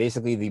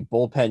basically the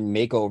bullpen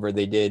makeover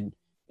they did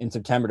in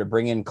September to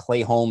bring in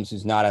Clay Holmes,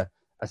 who's not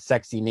a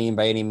sexy name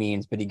by any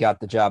means, but he got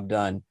the job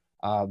done.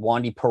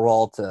 Wandy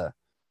Peralta.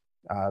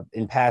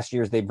 In past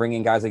years, they bring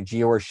in guys like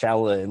Gio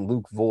Urshela and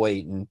Luke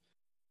Voigt, and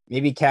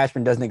maybe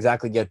Cashman doesn't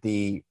exactly get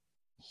the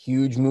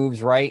huge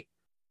moves right,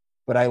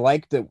 but I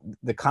like the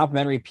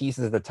complementary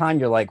pieces at the time.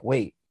 You're like,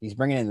 wait, he's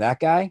bringing in that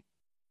guy?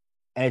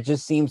 And it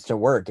just seems to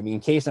work. I mean,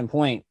 case in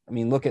point,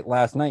 look at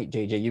last night,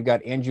 JJ. You've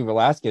got Andrew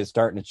Velasquez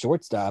starting at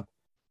shortstop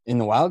in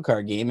the wild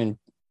card game. And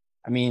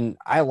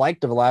I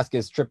liked the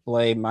Velasquez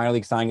AAA minor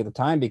league signing at the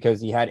time because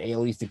he had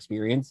AL East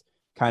experience,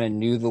 kind of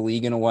knew the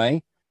league in a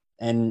way.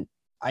 And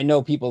I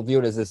know people view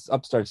it as this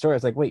upstart story.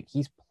 It's like, wait,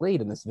 he's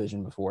played in this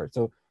division before.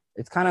 So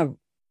it's kind of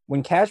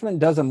when Cashman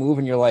does a move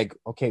and you're like,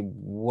 okay,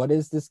 what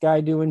is this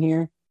guy doing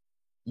here?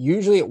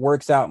 Usually it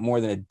works out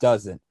more than it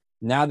doesn't.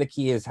 Now the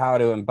key is how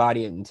to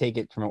embody it and take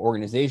it from an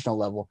organizational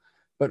level.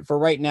 But for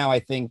right now, I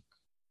think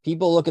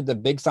people look at the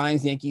big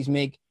signs the Yankees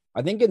make.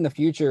 I think in the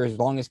future, as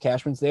long as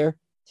Cashman's there,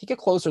 take a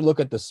closer look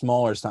at the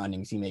smaller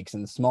signings he makes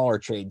and the smaller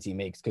trades he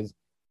makes, because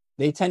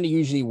they tend to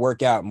usually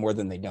work out more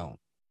than they don't.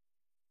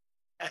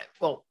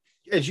 Well,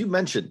 as you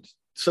mentioned,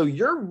 so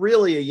you're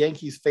really a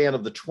Yankees fan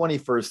of the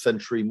 21st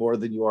century more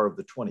than you are of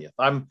the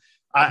 20th.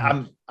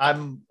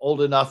 I'm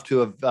old enough to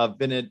have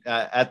been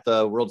at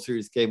the World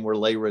Series game where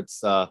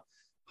Leyritz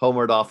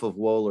homered off of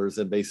Wohlers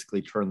and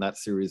basically turned that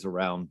series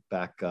around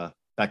back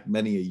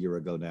many a year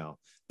ago now.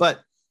 But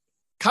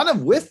kind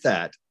of with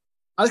that,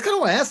 I kind of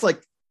want to ask,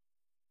 like,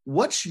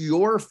 what's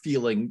your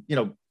feeling?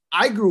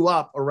 I grew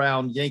up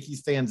around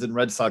Yankees fans and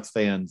Red Sox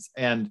fans,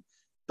 and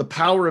the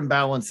power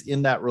imbalance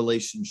in that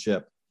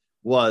relationship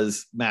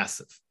was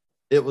massive.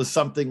 It was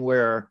something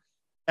where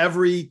if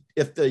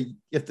the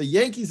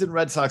Yankees and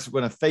Red Sox were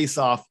going to face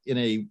off in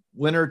a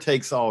winner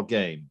takes all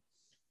game,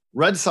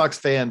 Red Sox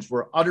fans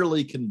were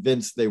utterly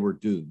convinced they were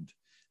doomed,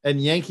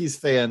 and Yankees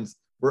fans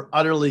were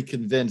utterly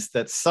convinced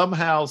that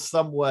somehow,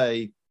 some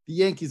way, the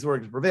Yankees were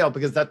going to prevail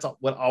because that's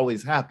what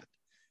always happened.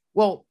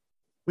 Well,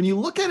 when you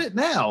look at it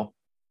now,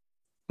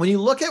 when you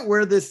look at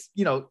where this,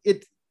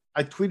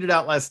 I tweeted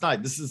out last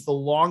night, this is the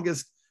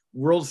longest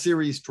World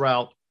Series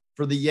drought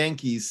for the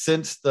Yankees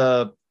since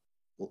the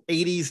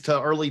 80s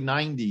to early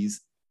 90s.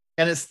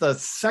 And it's the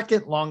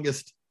second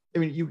longest.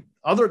 The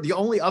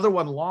only other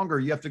one longer,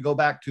 you have to go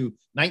back to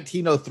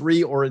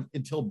 1903 or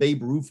until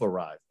Babe Ruth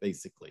arrived,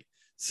 basically.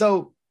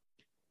 So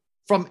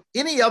from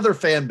any other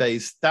fan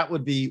base, that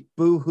would be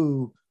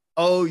boo-hoo.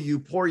 Oh, you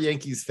poor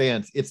Yankees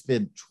fans. It's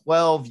been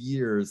 12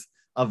 years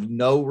of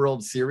no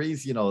World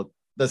Series.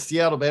 The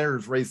Seattle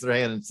Mariners raise their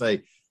hand and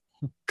say,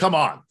 come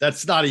on,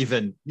 that's not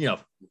even,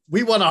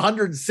 we won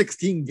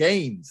 116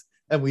 games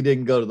and we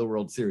didn't go to the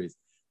World Series.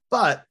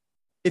 But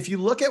if you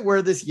look at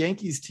where this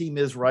Yankees team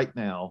is right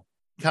now,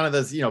 kind of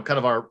as, kind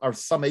of our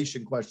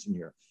summation question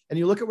here, and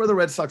you look at where the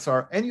Red Sox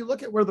are, and you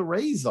look at where the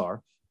Rays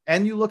are,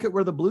 and you look at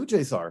where the Blue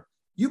Jays are,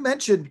 you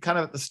mentioned kind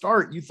of at the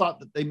start, you thought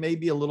that they may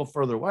be a little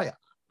further away.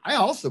 I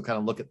also kind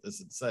of look at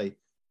this and say,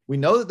 we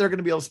know that they're going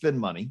to be able to spend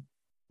money.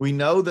 We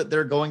know that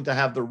they're going to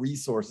have the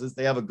resources.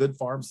 They have a good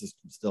farm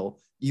system still,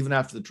 even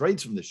after the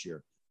trades from this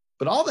year.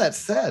 But all that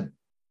said,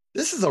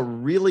 this is a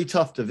really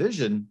tough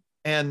division.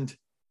 And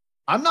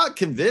I'm not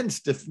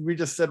convinced, if we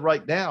just said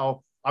right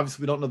now,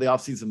 obviously we don't know the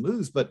offseason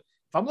moves, but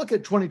if I'm looking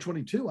at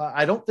 2022,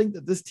 I don't think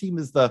that this team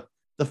is the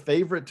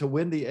favorite to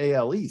win the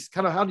AL East.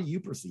 Kind of how do you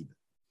perceive it?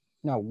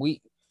 No,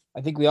 I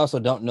think we also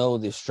don't know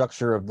the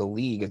structure of the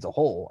league as a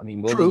whole.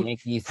 Will True, the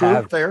Yankees true,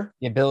 have fair.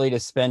 the ability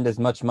to spend as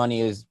much money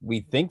as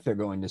we think they're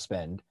going to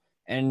spend?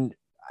 And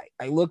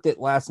I looked at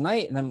last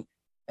night and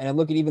I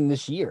look at even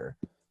this year.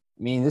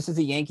 This is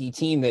a Yankee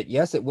team that,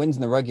 yes, it wins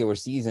in the regular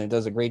season. It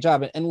does a great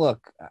job. And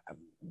look,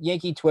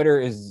 Yankee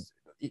Twitter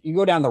you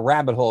go down the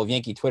rabbit hole of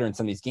Yankee Twitter in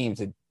some of these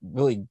games, it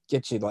really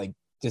gets you like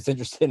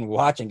disinterested in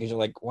watching because you're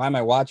like, why am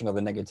I watching all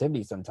the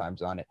negativity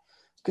sometimes on it?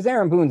 Because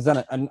Aaron Boone's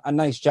done a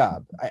nice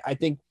job. I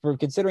think for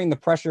considering the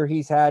pressure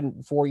he's had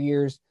in 4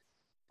 years,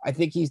 I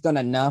think he's done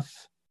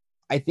enough.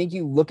 I think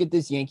you look at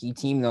this Yankee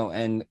team, though,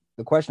 and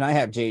the question I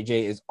have,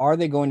 JJ, is are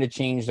they going to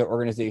change their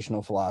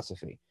organizational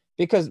philosophy?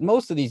 Because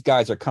most of these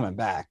guys are coming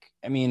back.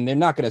 They're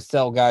not going to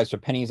sell guys for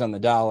pennies on the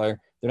dollar.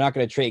 They're not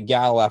going to trade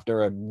Gallo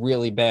after a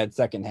really bad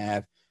second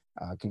half.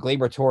 Can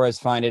Gleyber Torres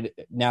find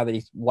it now that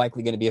he's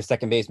likely going to be a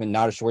second baseman,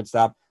 not a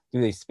shortstop? Do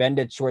they spend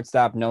at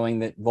shortstop knowing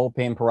that Volpe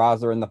and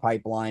Peraza are in the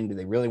pipeline? Do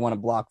they really want to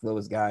block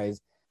those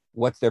guys?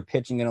 What's their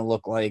pitching going to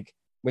look like?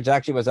 Which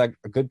actually was a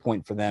good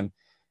point for them.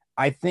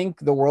 I think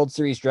the World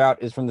Series drought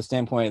is from the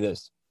standpoint of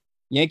this.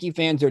 Yankee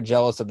fans are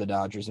jealous of the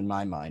Dodgers in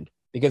my mind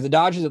because the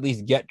Dodgers at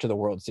least get to the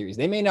World Series.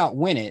 They may not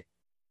win it,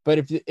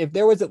 but if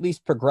there was at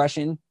least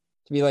progression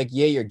to be like,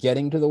 yeah, you're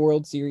getting to the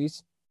World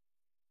Series,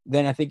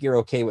 then I think you're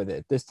okay with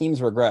it. This team's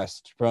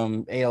regressed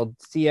from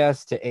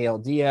ALCS to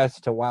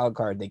ALDS to wild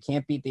card. They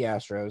can't beat the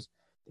Astros.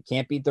 They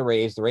can't beat the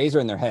Rays. The Rays are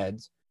in their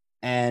heads,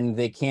 and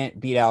they can't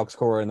beat Alex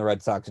Cora and the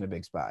Red Sox in a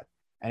big spot.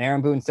 And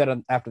Aaron Boone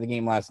said after the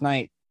game last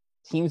night,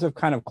 teams have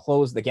kind of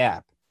closed the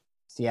gap.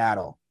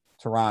 Seattle,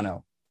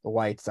 Toronto, the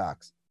White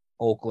Sox,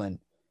 Oakland.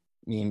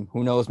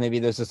 Who knows? Maybe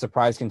there's a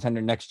surprise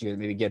contender next year that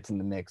maybe gets in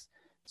the mix.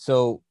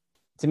 So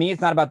to me,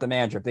 it's not about the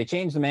manager. If they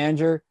change the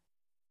manager,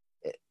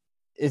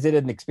 is it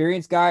an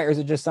experienced guy or is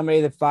it just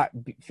somebody that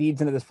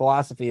feeds into this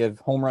philosophy of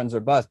home runs or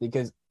bust?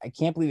 Because I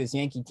can't believe this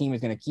Yankee team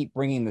is going to keep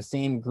bringing the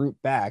same group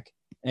back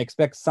and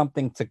expect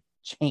something to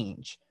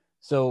change.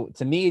 So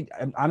to me,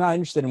 I'm not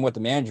interested in what the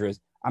manager is.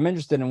 I'm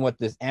interested in what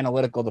this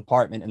analytical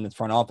department in the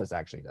front office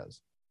actually does.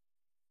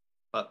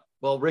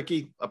 Well,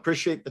 Ricky,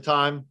 appreciate the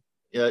time.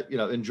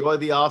 Enjoy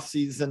the off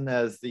season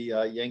as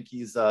the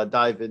Yankees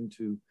dive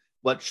into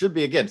what should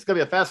be, again, it's going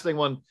to be a fascinating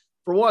one.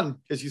 For one,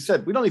 as you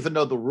said, we don't even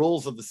know the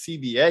rules of the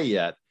CBA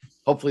yet.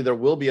 Hopefully there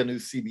will be a new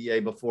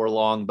CBA before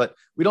long, but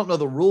we don't know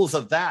the rules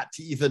of that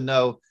to even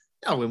know,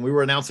 when we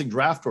were announcing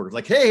draft orders,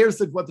 like, hey, here's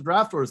what the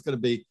draft order is going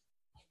to be.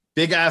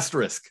 Big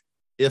asterisk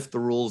if the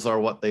rules are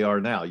what they are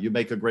now. You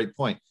make a great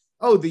point.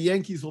 Oh, the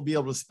Yankees will be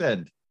able to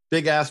spend.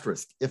 Big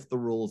asterisk if the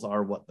rules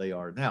are what they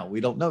are now. We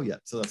don't know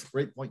yet. So that's a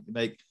great point you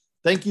make.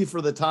 Thank you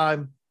for the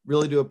time.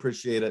 Really do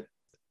appreciate it.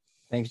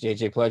 Thanks,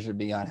 JJ. Pleasure to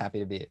be on. Happy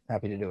to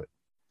do it.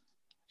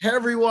 Hey,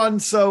 everyone.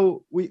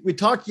 So we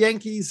talked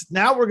Yankees.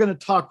 Now we're going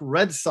to talk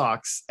Red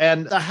Sox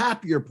and the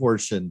happier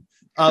portion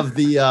of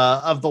the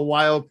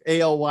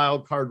AL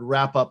Wild Card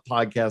wrap-up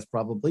podcast,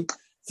 probably.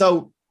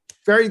 So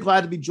very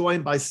glad to be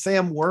joined by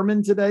Sam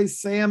Werman today.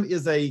 Sam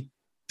is a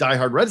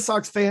diehard Red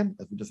Sox fan,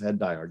 as we just had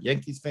diehard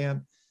Yankees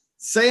fan.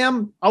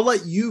 Sam, I'll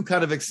let you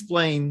kind of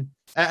explain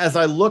as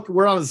I look.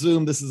 We're on a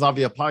Zoom. This is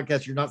obviously a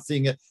podcast. You're not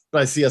seeing it,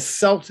 but I see a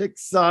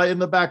Celtics in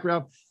the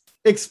background.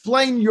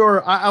 Explain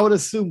your, I would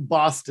assume,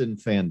 Boston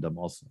fandom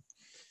also.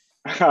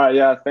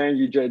 Yeah, thank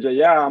you, JJ.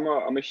 Yeah,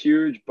 I'm a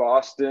huge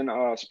Boston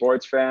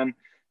sports fan.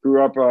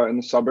 Grew up in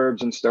the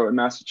suburbs in Stoughton,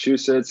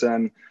 Massachusetts,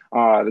 and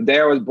the day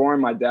I was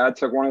born, my dad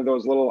took one of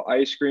those little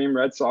ice cream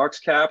Red Sox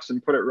caps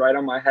and put it right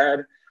on my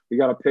head. We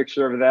got a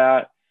picture of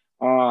that.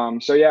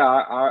 So yeah,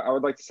 I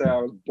would like to say I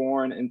was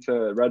born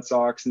into Red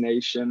Sox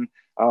Nation,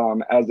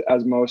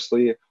 as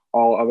mostly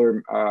all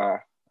other,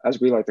 as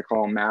we like to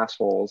call them,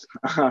 massholes.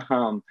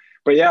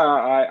 But yeah,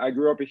 I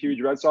grew up a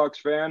huge Red Sox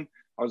fan.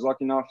 I was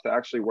lucky enough to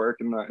actually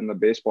work in the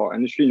baseball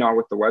industry, not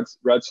with the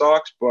Red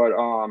Sox, but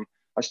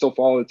I still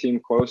follow the team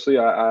closely.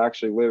 I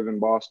actually live in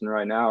Boston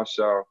right now,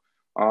 so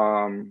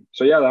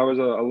yeah, that was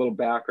a little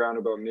background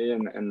about me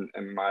and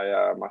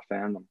my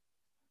fandom.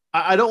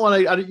 I don't want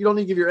to. You don't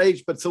need to give your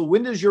age, but so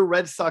when does your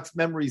Red Sox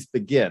memories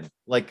begin?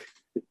 Like,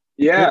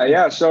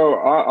 yeah. So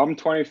I'm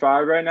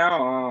 25 right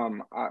now.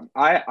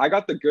 I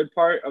got the good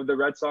part of the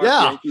Red Sox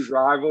Yankees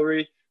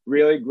rivalry.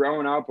 Really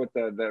growing up with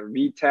the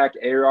VTech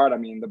A-Rod. I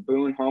mean, the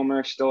Boone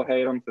homer, still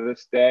hate him to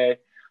this day.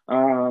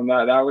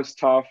 That was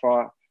tough.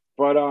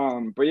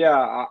 But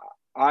yeah,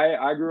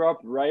 I grew up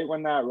right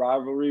when that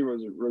rivalry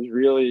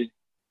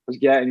was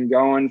getting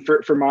going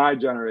for my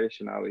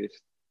generation at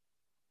least.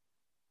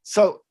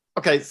 So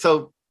okay,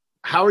 so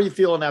how are you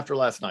feeling after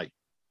last night?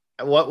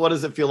 What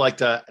does it feel like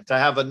to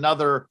have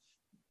another,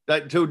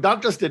 to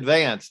not just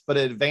advance, but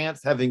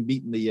advance having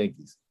beaten the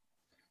Yankees?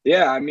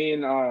 Yeah, I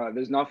mean,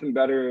 there's nothing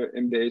better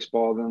in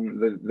baseball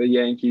than the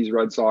Yankees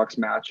Red Sox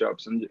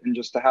matchups, and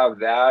just to have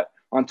that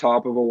on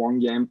top of a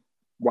 1-game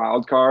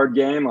wild card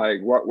game, like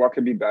what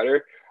could be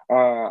better?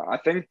 I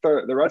think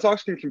the Red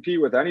Sox can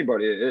compete with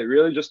anybody. It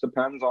really just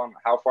depends on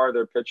how far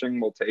their pitching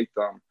will take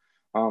them.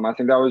 I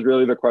think that was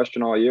really the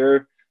question all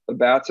year. The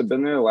bats have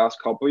been there the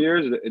last couple of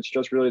years. It's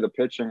just really the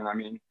pitching. I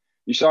mean,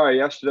 you saw it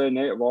yesterday.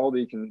 Nate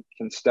Eovaldi can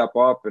step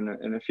up,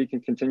 and if he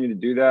can continue to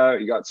do that,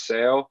 you got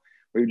Sale.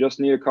 We just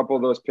need a couple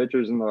of those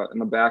pitchers in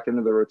the back end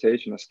of the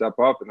rotation to step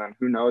up, and then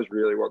who knows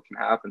really what can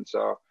happen.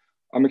 So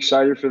I'm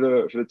excited for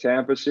the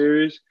Tampa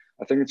series.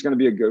 I think it's going to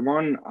be a good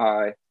one.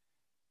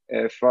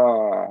 If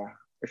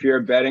you're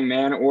a betting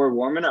man or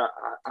woman,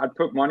 I'd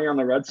put money on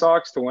the Red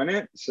Sox to win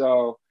it.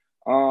 So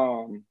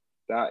I'm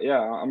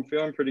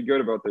feeling pretty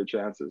good about their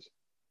chances.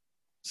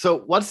 So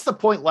what's the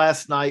point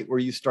last night where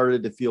you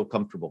started to feel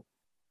comfortable?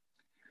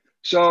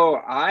 So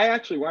I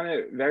actually went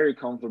it very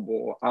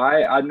comfortable.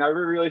 I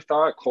never really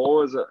thought Cole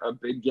was a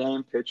big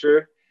game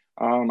pitcher.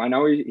 I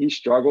know he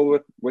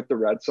struggled with the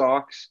Red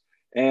Sox.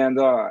 And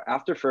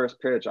after first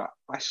pitch,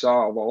 I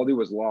saw Eovaldi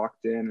was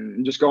locked in.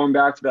 And just going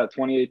back to that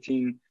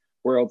 2018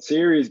 World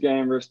Series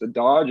game versus the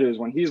Dodgers,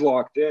 when he's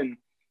locked in,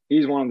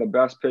 he's one of the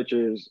best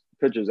pitchers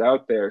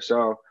out there.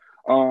 So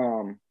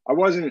I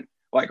wasn't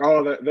like,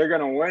 oh, they're going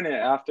to win it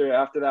after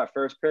that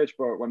first pitch.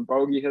 But when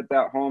Bogey hit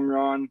that home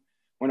run,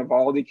 when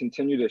Eovaldi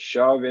continued to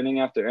shove inning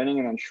after inning,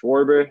 and then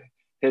Schwarber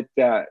hit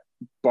that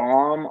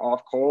bomb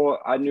off Cole,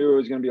 I knew it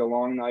was going to be a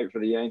long night for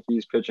the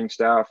Yankees pitching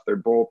staff, their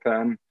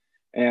bullpen.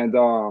 And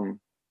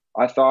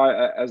I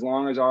thought as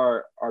long as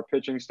our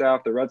pitching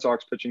staff, the Red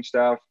Sox pitching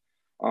staff,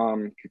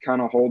 could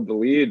kind of hold the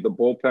lead, the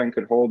bullpen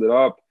could hold it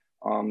up,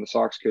 the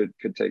Sox could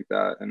take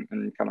that and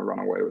kind of run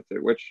away with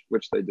it,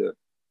 which they did.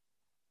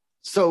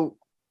 So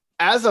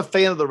as a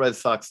fan of the Red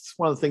Sox, it's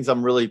one of the things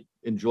I'm really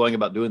enjoying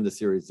about doing this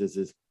series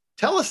is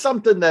tell us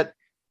something that,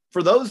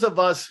 for those of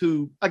us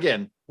who,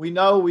 again, we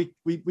know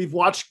we've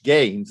watched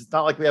games. It's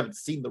not like we haven't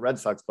seen the Red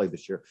Sox play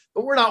this year,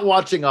 but we're not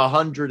watching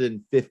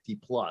 150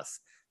 plus.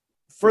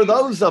 For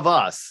those of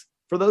us,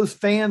 for those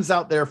fans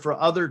out there for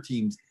other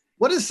teams,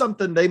 what is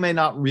something they may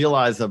not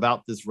realize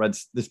about this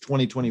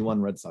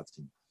 2021 Red Sox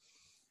team?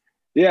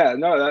 Yeah,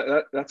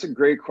 no, that's a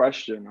great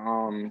question.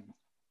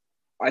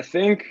 I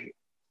think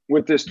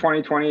with this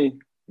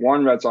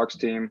 2021 Red Sox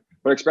team,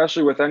 but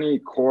especially with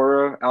any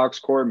Alex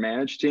Cora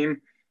managed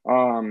team,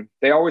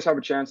 they always have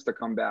a chance to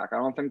come back. I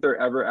don't think they're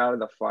ever out of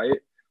the fight.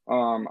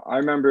 I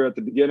remember at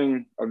the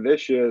beginning of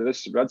this year,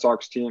 this Red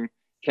Sox team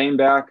came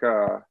back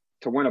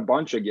to win a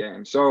bunch of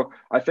games. So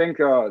I think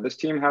this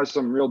team has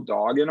some real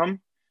dog in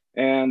them,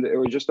 and it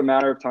was just a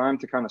matter of time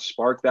to kind of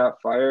spark that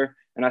fire.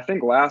 And I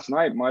think last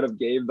night might have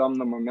gave them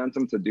the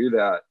momentum to do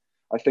that.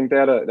 I think they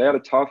had a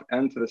tough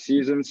end to the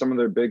season. Some of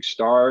their big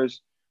stars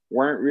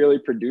weren't really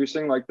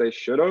producing like they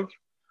should have.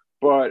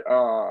 But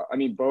I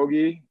mean,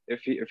 Bogey,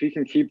 if he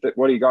can keep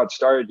what he got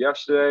started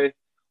yesterday,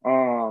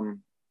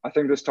 I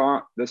think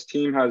this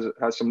team has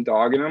some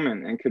dog in them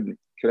and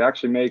could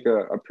actually make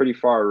a pretty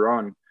far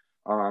run.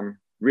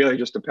 Really,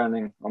 just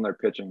depending on their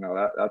pitching,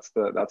 though. That's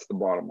the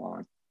bottom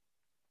line.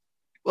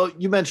 Well,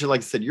 you mentioned, like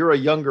I said, you're a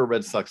younger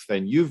Red Sox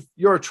fan.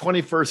 You're a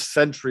 21st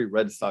century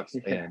Red Sox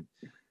fan.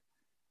 Yeah.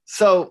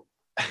 So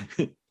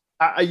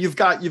you've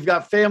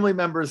got family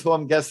members who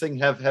I'm guessing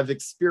have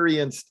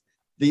experienced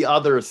the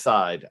other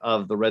side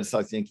of the Red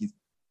Sox Yankees.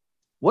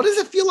 What does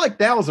it feel like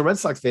now as a Red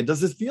Sox fan?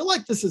 Does it feel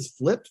like this is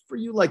flipped for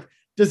you? Like,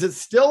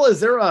 is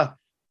there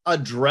a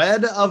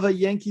dread of a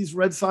Yankees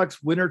Red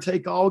Sox winner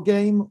take all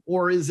game?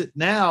 Or is it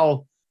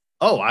now,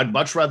 I'd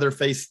much rather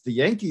face the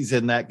Yankees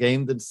in that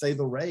game than say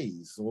the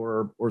Rays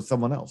or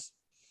someone else?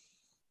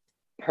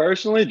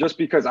 Personally, just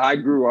because I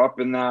grew up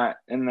in that,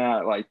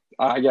 like,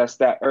 I guess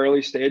that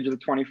early stage of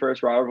the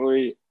 21st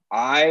rivalry,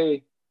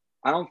 I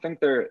don't think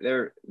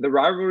the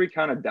rivalry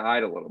kind of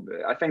died a little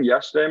bit. I think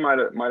yesterday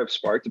might have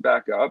sparked it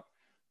back up,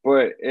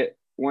 but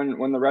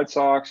when the Red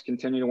Sox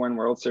continue to win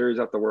World Series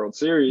after World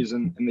Series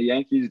and the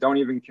Yankees don't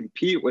even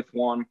compete with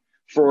one,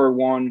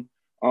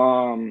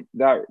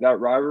 that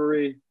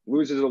rivalry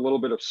loses a little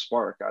bit of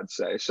spark, I'd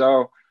say.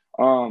 So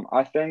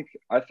I think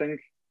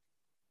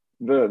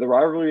the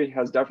rivalry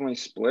has definitely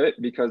split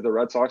because the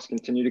Red Sox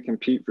continue to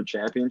compete for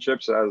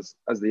championships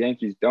as the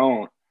Yankees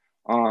don't.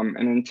 And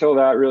until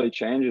that really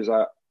changes,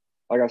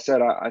 like I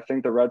said, I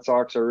think the Red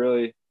Sox are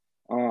really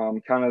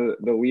kind of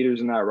the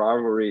leaders in that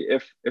rivalry,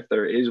 if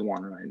there is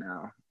one right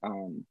now.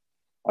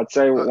 I'd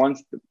say go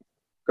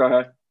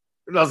ahead.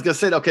 I was going to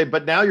say, okay,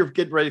 but now you're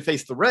getting ready to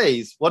face the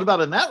Rays. What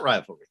about in that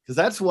rivalry? Because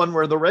that's one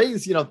where the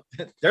Rays,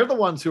 they're the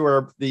ones who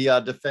are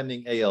the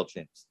defending AL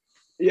champs.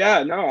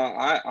 Yeah, no,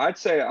 I'd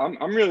say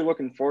I'm really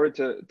looking forward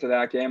to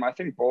that game. I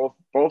think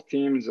both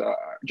teams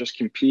just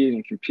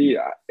compete.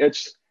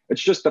 It's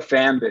just the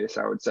fan base,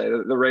 I would say.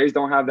 The Rays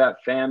don't have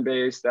that fan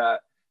base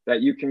that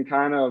you can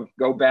kind of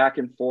go back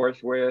and forth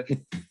with.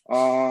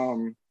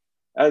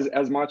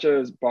 As much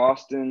as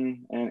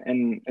Boston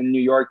and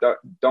New York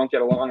don't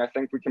get along, I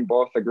think we can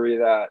both agree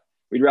that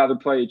we'd rather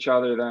play each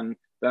other than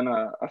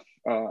a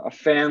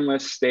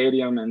fanless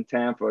stadium in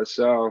Tampa.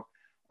 So,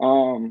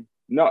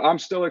 no, I'm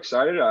still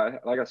excited.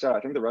 Like I said,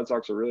 I think the Red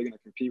Sox are really going to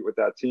compete with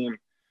that team.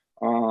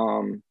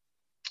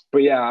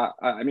 But yeah,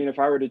 I mean, if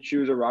I were to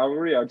choose a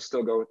rivalry, I'd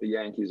still go with the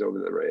Yankees over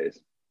the Rays.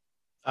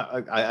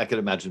 I could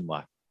imagine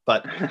why.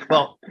 But,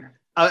 well,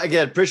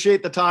 again,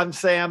 appreciate the time,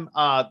 Sam.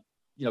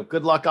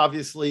 Good luck,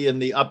 obviously, in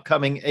the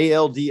upcoming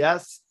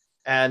ALDS,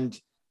 and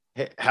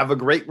have a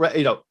great,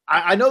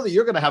 I know that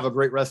you're going to have a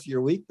great rest of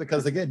your week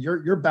because, again,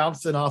 you're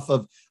bouncing off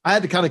of, I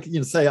had to kind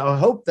of, say, I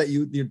hope that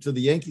you to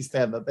the Yankees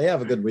fan that they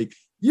have a good week.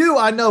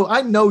 I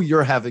know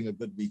you're having a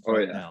good week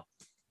now.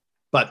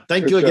 But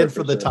thank you again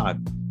for the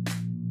time.